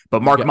Friday.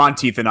 But Mark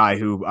Monteith and I,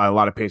 who a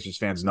lot of Pacers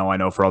fans know, I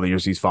know for all the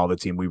years he's followed the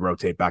team, we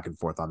rotate back and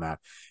forth on that.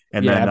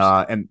 And then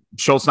and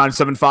Schultz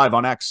 975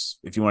 on X,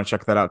 if you want to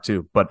check that out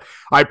too. But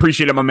I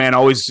appreciate it, my man. I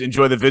always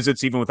enjoy the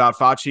visits, even without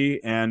Facci.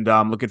 And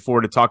I'm looking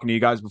forward to talking to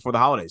you guys before the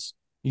holidays.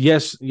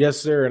 Yes,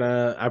 sir. And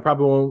I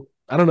probably won't.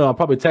 I don't know. I'll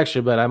probably text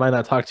you, but I might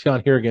not talk to you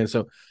on here again.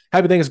 So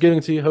happy Thanksgiving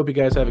to you. Hope you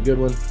guys have a good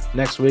one.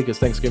 Next week is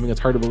Thanksgiving.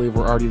 It's hard to believe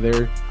we're already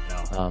there.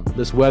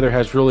 This weather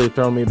has really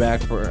thrown me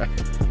back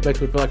makes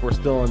me feel like we're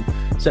still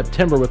in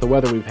September with the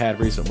weather we've had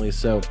recently.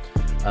 So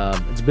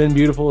it's been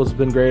beautiful. It's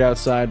been great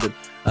outside.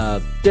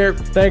 But Derek,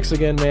 thanks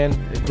again, man.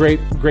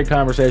 Great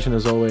conversation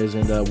as always.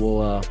 And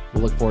we'll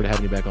look forward to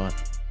having you back on.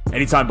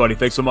 Anytime, buddy.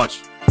 Thanks so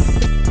much.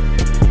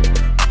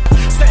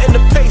 Setting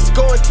the pace,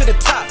 going to the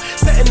top.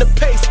 Setting the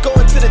pace,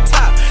 going to the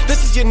top.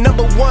 This is your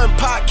 #1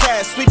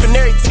 podcast. Sweeping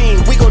every team.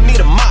 We gon' need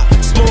a mop.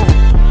 Smooth.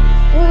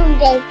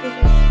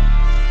 Baby.